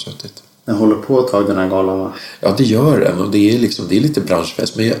superstjärnorna har suttit. Den håller på att ta den här galan, va? Ja, det gör den. Och det är lite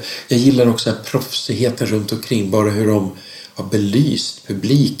branschfest. Men jag gillar också proffsigheten runt omkring. Bara hur de har belyst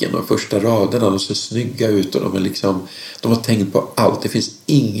publiken och första raderna. De ser snygga ut och de har tänkt på allt. Det finns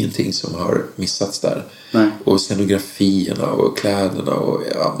ingenting som har missats där. Nej. Och scenografierna och kläderna och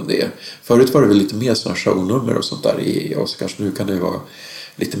förut var det väl lite mer sådana shownummer och sånt där i Oscars. Nu kan det vara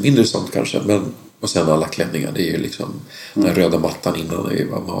lite mindre sånt kanske, och sen alla klänningar, det är ju den röda mattan innan är ju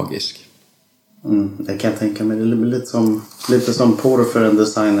var magisk. Det kan jag tänka mig. Det är lite som porr för en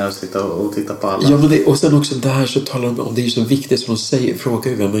designer att sitta och titta på alla. Ja, men och sen också där så talar de om, det är ju så viktigt som de säger,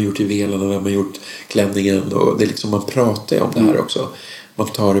 frågar ju vem har gjort juvelen och vem har gjort klänningen, och det är man pratar ju om det här också. Man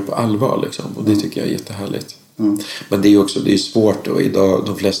tar det på allvar och det tycker jag är jättehärligt. Men det är ju också, det är svårt, och idag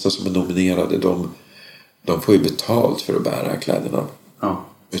de flesta som är nominerade, de får ju betalt för att bära kläderna. Ja.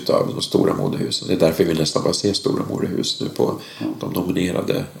 Utav de stora modehusen. Det är därför vi nästan bara ser stora modehus nu på de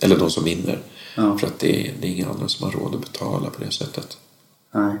nominerade, eller de som vinner. Ja. För att det är inga andra som har råd att betala på det sättet.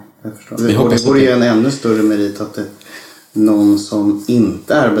 Nej, jag förstår. Det vore ju en ännu större merit att någon som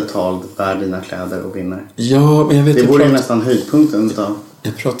inte är betald bär dina kläder och vinner. Ja, men jag vet, det vore ju nästan höjdpunkten utav.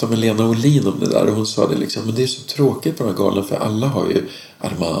 Jag pratade med Lena Olin om det där, och hon sa det men det är så tråkigt på den här galan, för alla har ju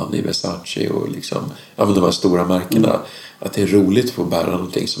Armani, Versace och de här stora märkena, att det är roligt att få bära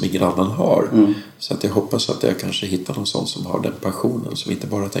någonting som ingen annan har. Så att jag hoppas att jag kanske hittar någon sån som har den passionen, som inte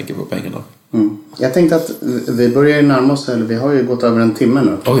bara tänker på pengarna. Jag tänkte att vi börjar närma oss, eller vi har ju gått över en timme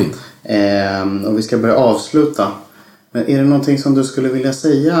nu. Oj. Och vi ska börja avsluta. Men är det någonting som du skulle vilja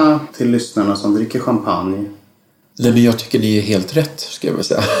säga till lyssnarna som dricker champagne? Nej, men jag tycker ni är helt rätt, ska jag väl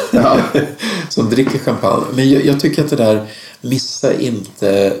säga. Ja. Som dricker champagne. Men jag tycker att det där, missa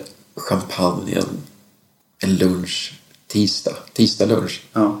inte champagnen en lunch tisdag lunch.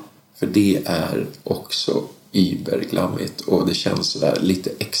 Ja. För det är också überglammigt, och det känns sådär lite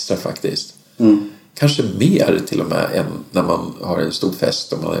extra faktiskt. Kanske mer till och med än när man har en stor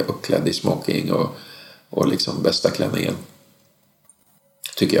fest och man är uppklädd i smoking och bästa klänningen.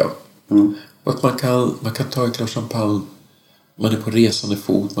 Tycker jag. Och att man kan ta ett glas champagne, man är på resande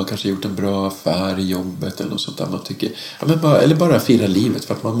fot, man kanske gjort en bra affär i jobbet eller något sånt där, man tycker, eller bara fira livet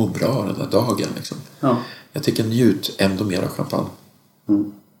för att man mår bra den här dagen Ja. Jag tycker njut ändå mer av champagne.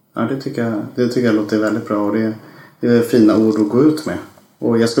 Ja, det tycker jag låter väldigt bra, och det är fina ord att gå ut med.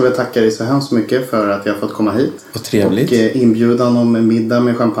 Och jag skulle vilja tacka dig så hemskt mycket för att jag fått komma hit. Vad trevligt. Och inbjudan om middag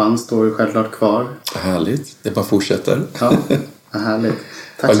med champagne står självklart kvar. Härligt, det bara fortsätter. Ja, härligt.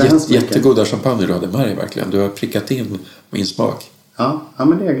 Tack så hemskt mycket. Jättegoda champagne du hade med dig verkligen. Du har prickat in min smak. Ja,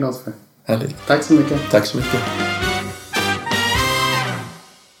 men det är jag glad för. Härligt. Tack så mycket. Tack så mycket.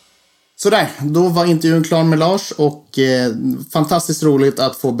 Sådär, då var intervjun klar med Lars, och fantastiskt roligt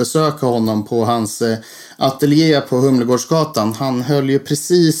att få besöka honom på hans ateljé på Humlegårdsgatan. Han höll ju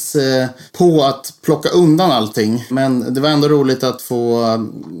precis på att plocka undan allting, men det var ändå roligt att få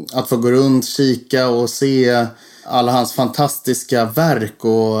gå runt, kika och se alla hans fantastiska verk,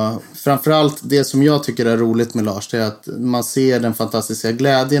 och framförallt det som jag tycker är roligt med Lars, det är att man ser den fantastiska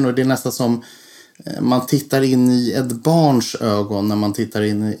glädjen, och det är nästan som man tittar in i ett barns ögon när man tittar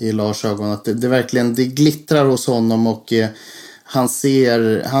in i Lars ögon, att det verkligen det glittrar hos honom, och han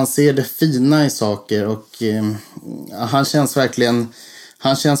ser det fina i saker, och han känns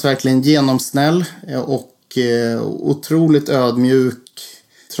verkligen genomsnäll och otroligt ödmjuk,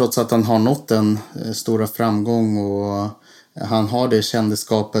 trots att han har nått en stora framgång, och han har det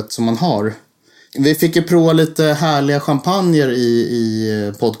kändisskapet som han har. Vi fick ju prova lite härliga champagner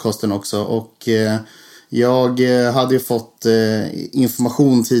i podcasten också, och jag hade ju fått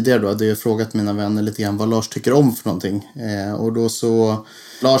information tidigare då, hade jag frågat mina vänner lite grann vad Lars tycker om för någonting, och då så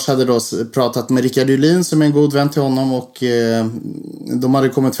Lars hade då pratat med Rickard Julin som är en god vän till honom, och de hade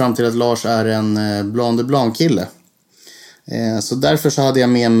kommit fram till att Lars är en Blanc de Blanc-kille. Så därför så hade jag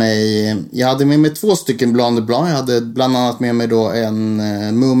med mig 2 stycken Blanc de Blanc. Jag hade bland annat med mig då en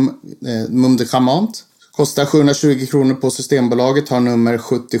Mum de Chamant. Kostar 720 kronor på Systembolaget, har nummer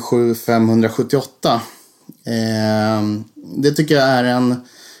 77578. Det tycker jag är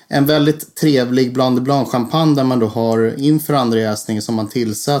en väldigt trevlig Blanc de Blanc champagne där man då har inför andra jäsningen som man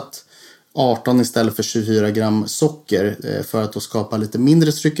tillsatt 18 istället för 24 gram socker för att då skapa lite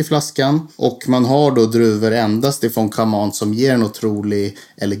mindre tryck i flaskan. Och man har då druvor endast ifrån Camant som ger en otrolig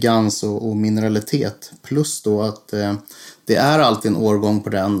elegans och mineralitet. Plus då att det är alltid en årgång på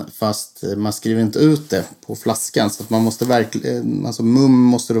den fast man skriver inte ut det på flaskan. Så att man måste verkligen, alltså MUM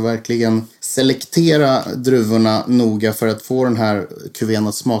måste då verkligen selektera druvorna noga för att få den här kuvén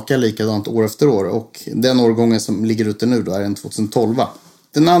att smaka likadant år efter år. Och den årgången som ligger ute nu då är en 2012.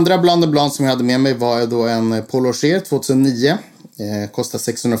 Den andra Blanc de Blanc som jag hade med mig var då en Paul Rocher 2009. Kostar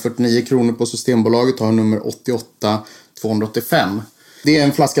 649 kronor på Systembolaget och har nummer 88285. Det är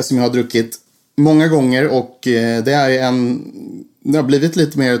en flaska som jag har druckit många gånger och det har blivit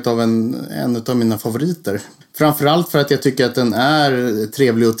lite mer av en av mina favoriter. Framförallt för att jag tycker att den är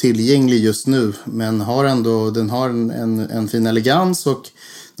trevlig och tillgänglig just nu. Men den har en fin elegans och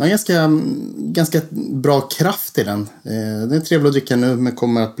den har ganska bra kraft i den. Den är trevlig att dricka nu men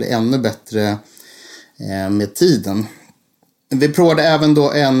kommer att bli ännu bättre med tiden. Vi provade även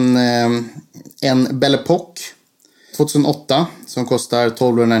då en Belle Époque 2008 som kostar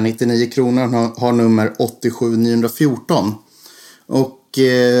 1299 kronor. Har nummer 87914. Och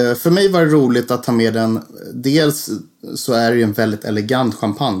för mig var det roligt att ta med den. Dels så är det ju en väldigt elegant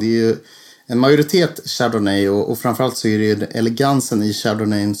champagne. Det är ju en majoritet Chardonnay och framförallt så är det ju elegansen i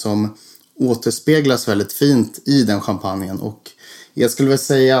Chardonnay som återspeglas väldigt fint i den champagnen. Och jag skulle väl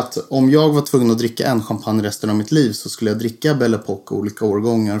säga att om jag var tvungen att dricka en champagne resten av mitt liv så skulle jag dricka Belle Époque olika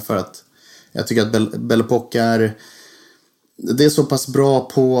årgångar för att jag tycker att Belle Époque det är så pass bra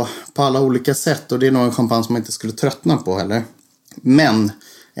på alla olika sätt och det är nog en champagne som man inte skulle tröttna på heller. Men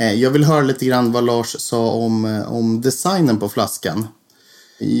jag vill höra lite grann vad Lars sa om designen på flaskan.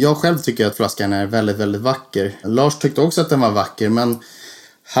 Jag själv tycker att flaskan är väldigt, väldigt vacker. Lars tyckte också att den var vacker men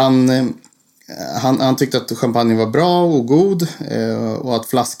han tyckte att champagne var bra och god och att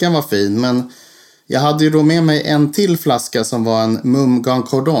flaskan var fin. Men jag hade ju då med mig en till flaska som var en MUM Grand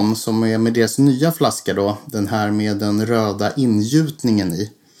Cordon som är med deras nya flaska då. Den här med den röda ingjutningen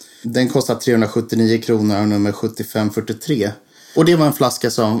i. Den kostar 379 kronor och nummer 7543. Och det var en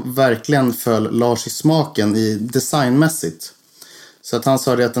flaska som verkligen föll Lars i smaken i designmässigt. Så att han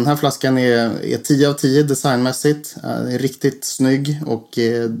sa det att den här flaskan är 10 av 10 designmässigt. Är riktigt snygg och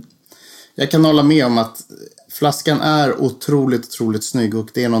jag kan hålla med om att flaskan är otroligt snygg och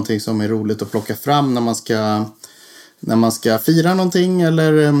det är någonting som är roligt att plocka fram när man ska fira någonting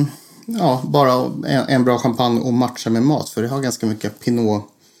eller bara en bra champagne och matcha med mat för det har ganska mycket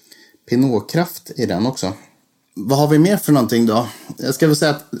pinotkraft i den också. Vad har vi mer för någonting då? Jag ska väl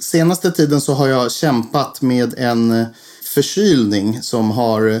säga att senaste tiden så har jag kämpat med en förkylning som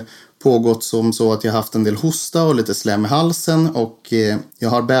har pågått som så att jag har haft en del hosta och lite slem i halsen och jag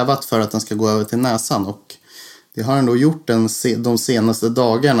har bävat för att den ska gå över till näsan och det har den då gjort de senaste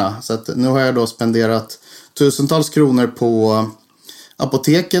dagarna. Så att nu har jag då spenderat tusentals kronor på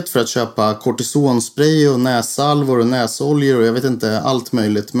apoteket för att köpa kortisonspray och nässalvor och näsoljor och jag vet inte allt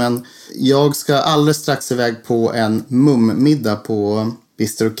möjligt. Men jag ska alldeles strax iväg på en MUM-middag på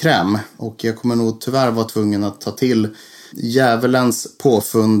Bistro Crème och jag kommer nog tyvärr vara tvungen att ta till djävulens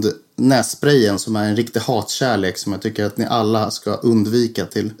påfund nässprayen som är en riktig hatkärlek som jag tycker att ni alla ska undvika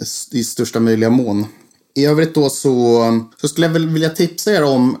i största möjliga mån. I övrigt då så skulle jag väl vilja tipsa er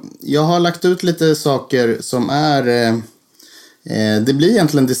om, jag har lagt ut lite saker som är, det blir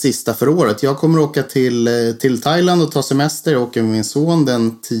egentligen det sista för året. Jag kommer åka till Thailand och ta semester. Jag åker med min son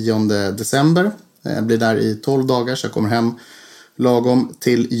den 10 december. Jag blir där i 12 dagar så jag kommer hem lagom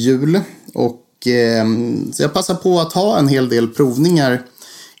till jul. Och så jag passar på att ha en hel del provningar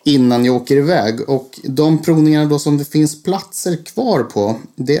innan jag åker iväg. Och de provningarna då som det finns platser kvar på,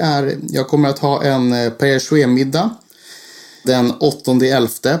 det är, jag kommer att ha en Perrier-Jouet-middag den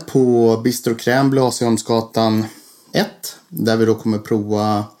 8/11 på Bistro Crème, Blasieholmsgatan 1. Där vi då kommer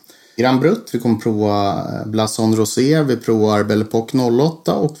prova Grand Brut, vi kommer prova Blason Rosé, vi provar Belle Époque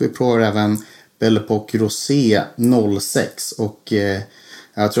 08 och vi provar även Belle Époque Rosé 06. Och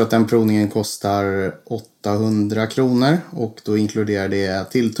jag tror att den provningen kostar 800 kronor och då inkluderar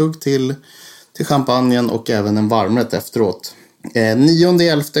det tilltugg till champagnen och även en varmrätt efteråt.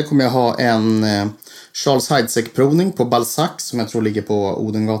 9/11 kommer jag ha en Charles Heidsieck-provning på Balzac som jag tror ligger på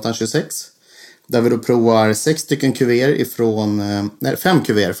Odengatan 26. Där vi då provar 5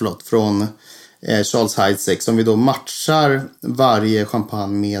 kuvér från Charles Heidsieck som vi då matchar varje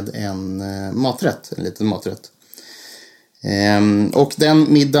champagne med en liten maträtt. Och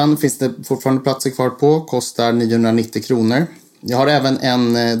den middagen finns det fortfarande platser kvar på, kostar 990 kronor. Jag har även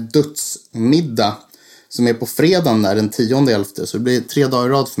en dödsmiddag som är på fredagen där, den 10/11. Så det blir 3 dagar i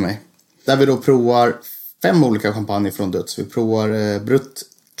rad för mig. Där vi då provar 5 olika champagne från Dutz. Vi provar Brut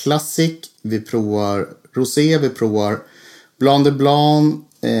Classic, vi provar Rosé, vi provar Blanc de Blanc,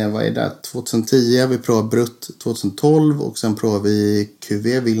 vad är det? 2010, vi provar Brut 2012 och sen provar vi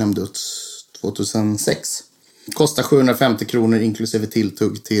Cuvée Willem Dutz 2006. Kostar 750 kronor inklusive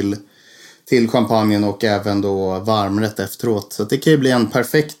tilltugg till champagnen och även då varmrätt efteråt. Så det kan ju bli en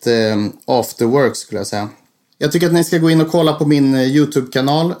perfekt afterwork skulle jag säga. Jag tycker att ni ska gå in och kolla på min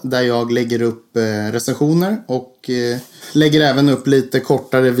YouTube-kanal där jag lägger upp recensioner och lägger även upp lite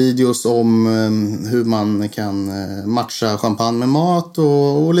kortare videos om hur man kan matcha champagne med mat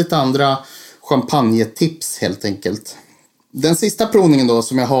och lite andra champagnetips helt enkelt. Den sista provningen då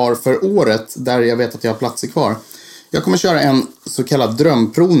som jag har för året där jag vet att jag har platser kvar. Jag kommer köra en så kallad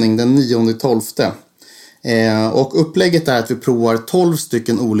drömprovning den 9/12. Och upplägget är att vi provar 12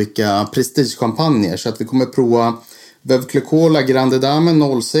 stycken olika prestigechampagner. Så att vi kommer prova Veuve Clicquot La Grande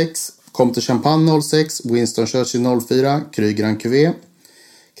Dame 06, Comte Champagne 06, Winston Churchill 04, Cru Grand Cuvée,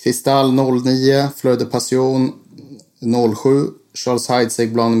 Cristal 09, Fleur de Passion 07, Charles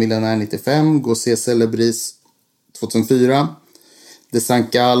Heidsieck Blanc de Millénaire 95, Gauzet Célébris 2004, De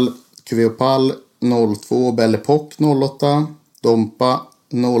Saint-Gall Cuvée Opale 02, Belle Époque 08, Dompa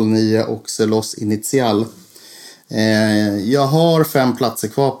 09 och Celos Initial. Jag har 5 platser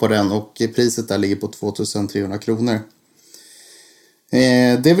kvar på den och priset där ligger på 2300 kronor.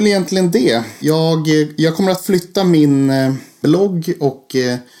 Det är väl egentligen det. Jag kommer att flytta min blogg och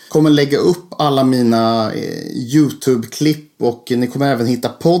kommer lägga upp alla mina YouTube-klipp och ni kommer även hitta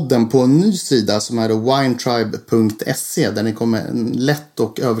podden på en ny sida som är winetribe.se där ni kommer lätt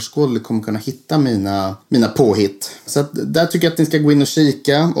och överskådligt kommer kunna hitta mina påhitt. Så att där tycker jag att ni ska gå in och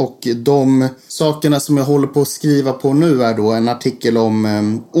kika och de sakerna som jag håller på att skriva på nu är då en artikel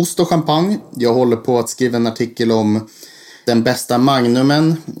om ost och champagne. Jag håller på att skriva en artikel om den bästa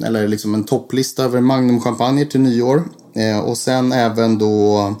magnumen, eller liksom en topplista över magnumchampagner till nyår. Och sen även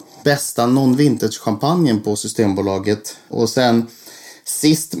då bästa non-vintage-champagnen på Systembolaget. Och sen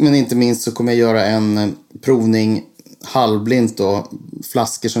sist men inte minst så kommer jag göra en provning halvblint då.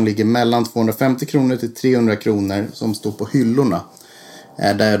 Flaskor som ligger mellan 250 kronor till 300 kronor som står på hyllorna.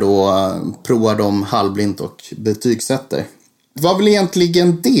 Där jag då provar dem halvblint och betygsätter. Vad vill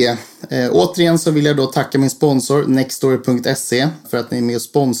egentligen det? Återigen så vill jag då tacka min sponsor Nextory.se för att ni är med och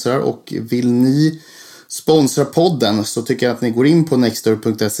sponsrar, och vill ni sponsra podden så tycker jag att ni går in på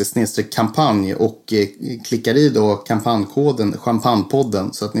nextory.se/kampanj och klickar i då kampanjkoden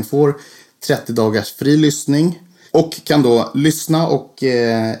Champagnepodden så att ni får 30 dagars fri lyssning och kan då lyssna och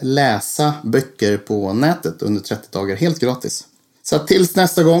läsa böcker på nätet under 30 dagar helt gratis. Så tills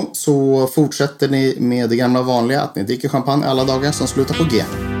nästa gång så fortsätter ni med det gamla vanliga att ni dricker champagne alla dagar som slutar på G.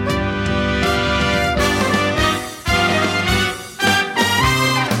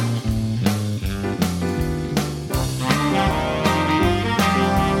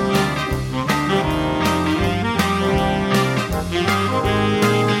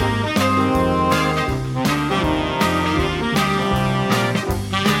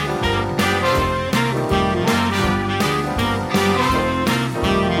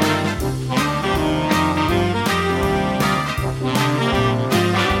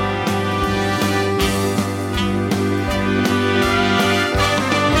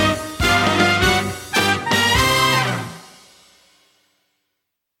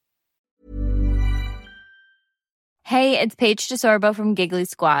 Hey, it's Paige DeSorbo from Giggly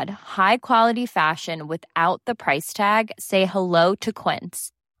Squad. High quality fashion without the price tag. Say hello to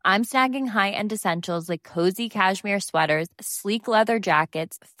Quince. I'm snagging high-end essentials like cozy cashmere sweaters, sleek leather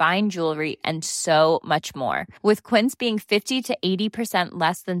jackets, fine jewelry, and so much more. With Quince being 50 to 80%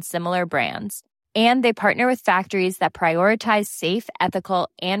 less than similar brands. And they partner with factories that prioritize safe, ethical,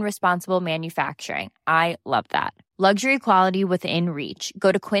 and responsible manufacturing. I love that. Luxury quality within reach.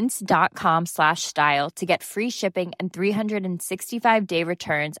 Go to quince.com/style to get free shipping and 365-day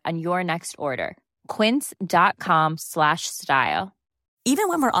returns on your next order. Quince.com/style. Even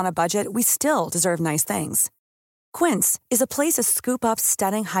when we're on a budget, we still deserve nice things. Quince is a place to scoop up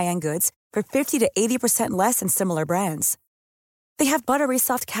stunning high-end goods for 50 to 80% less than similar brands. They have buttery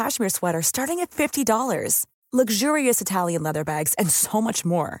soft cashmere sweaters starting at $50, luxurious Italian leather bags, and so much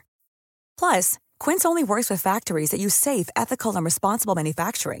more. Plus, Quince only works with factories that use safe, ethical, and responsible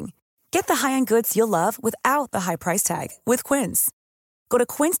manufacturing. Get the high-end goods you'll love without the high price tag with Quince. Go to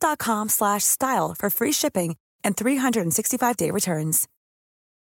quince.com/style for free shipping and 365-day returns.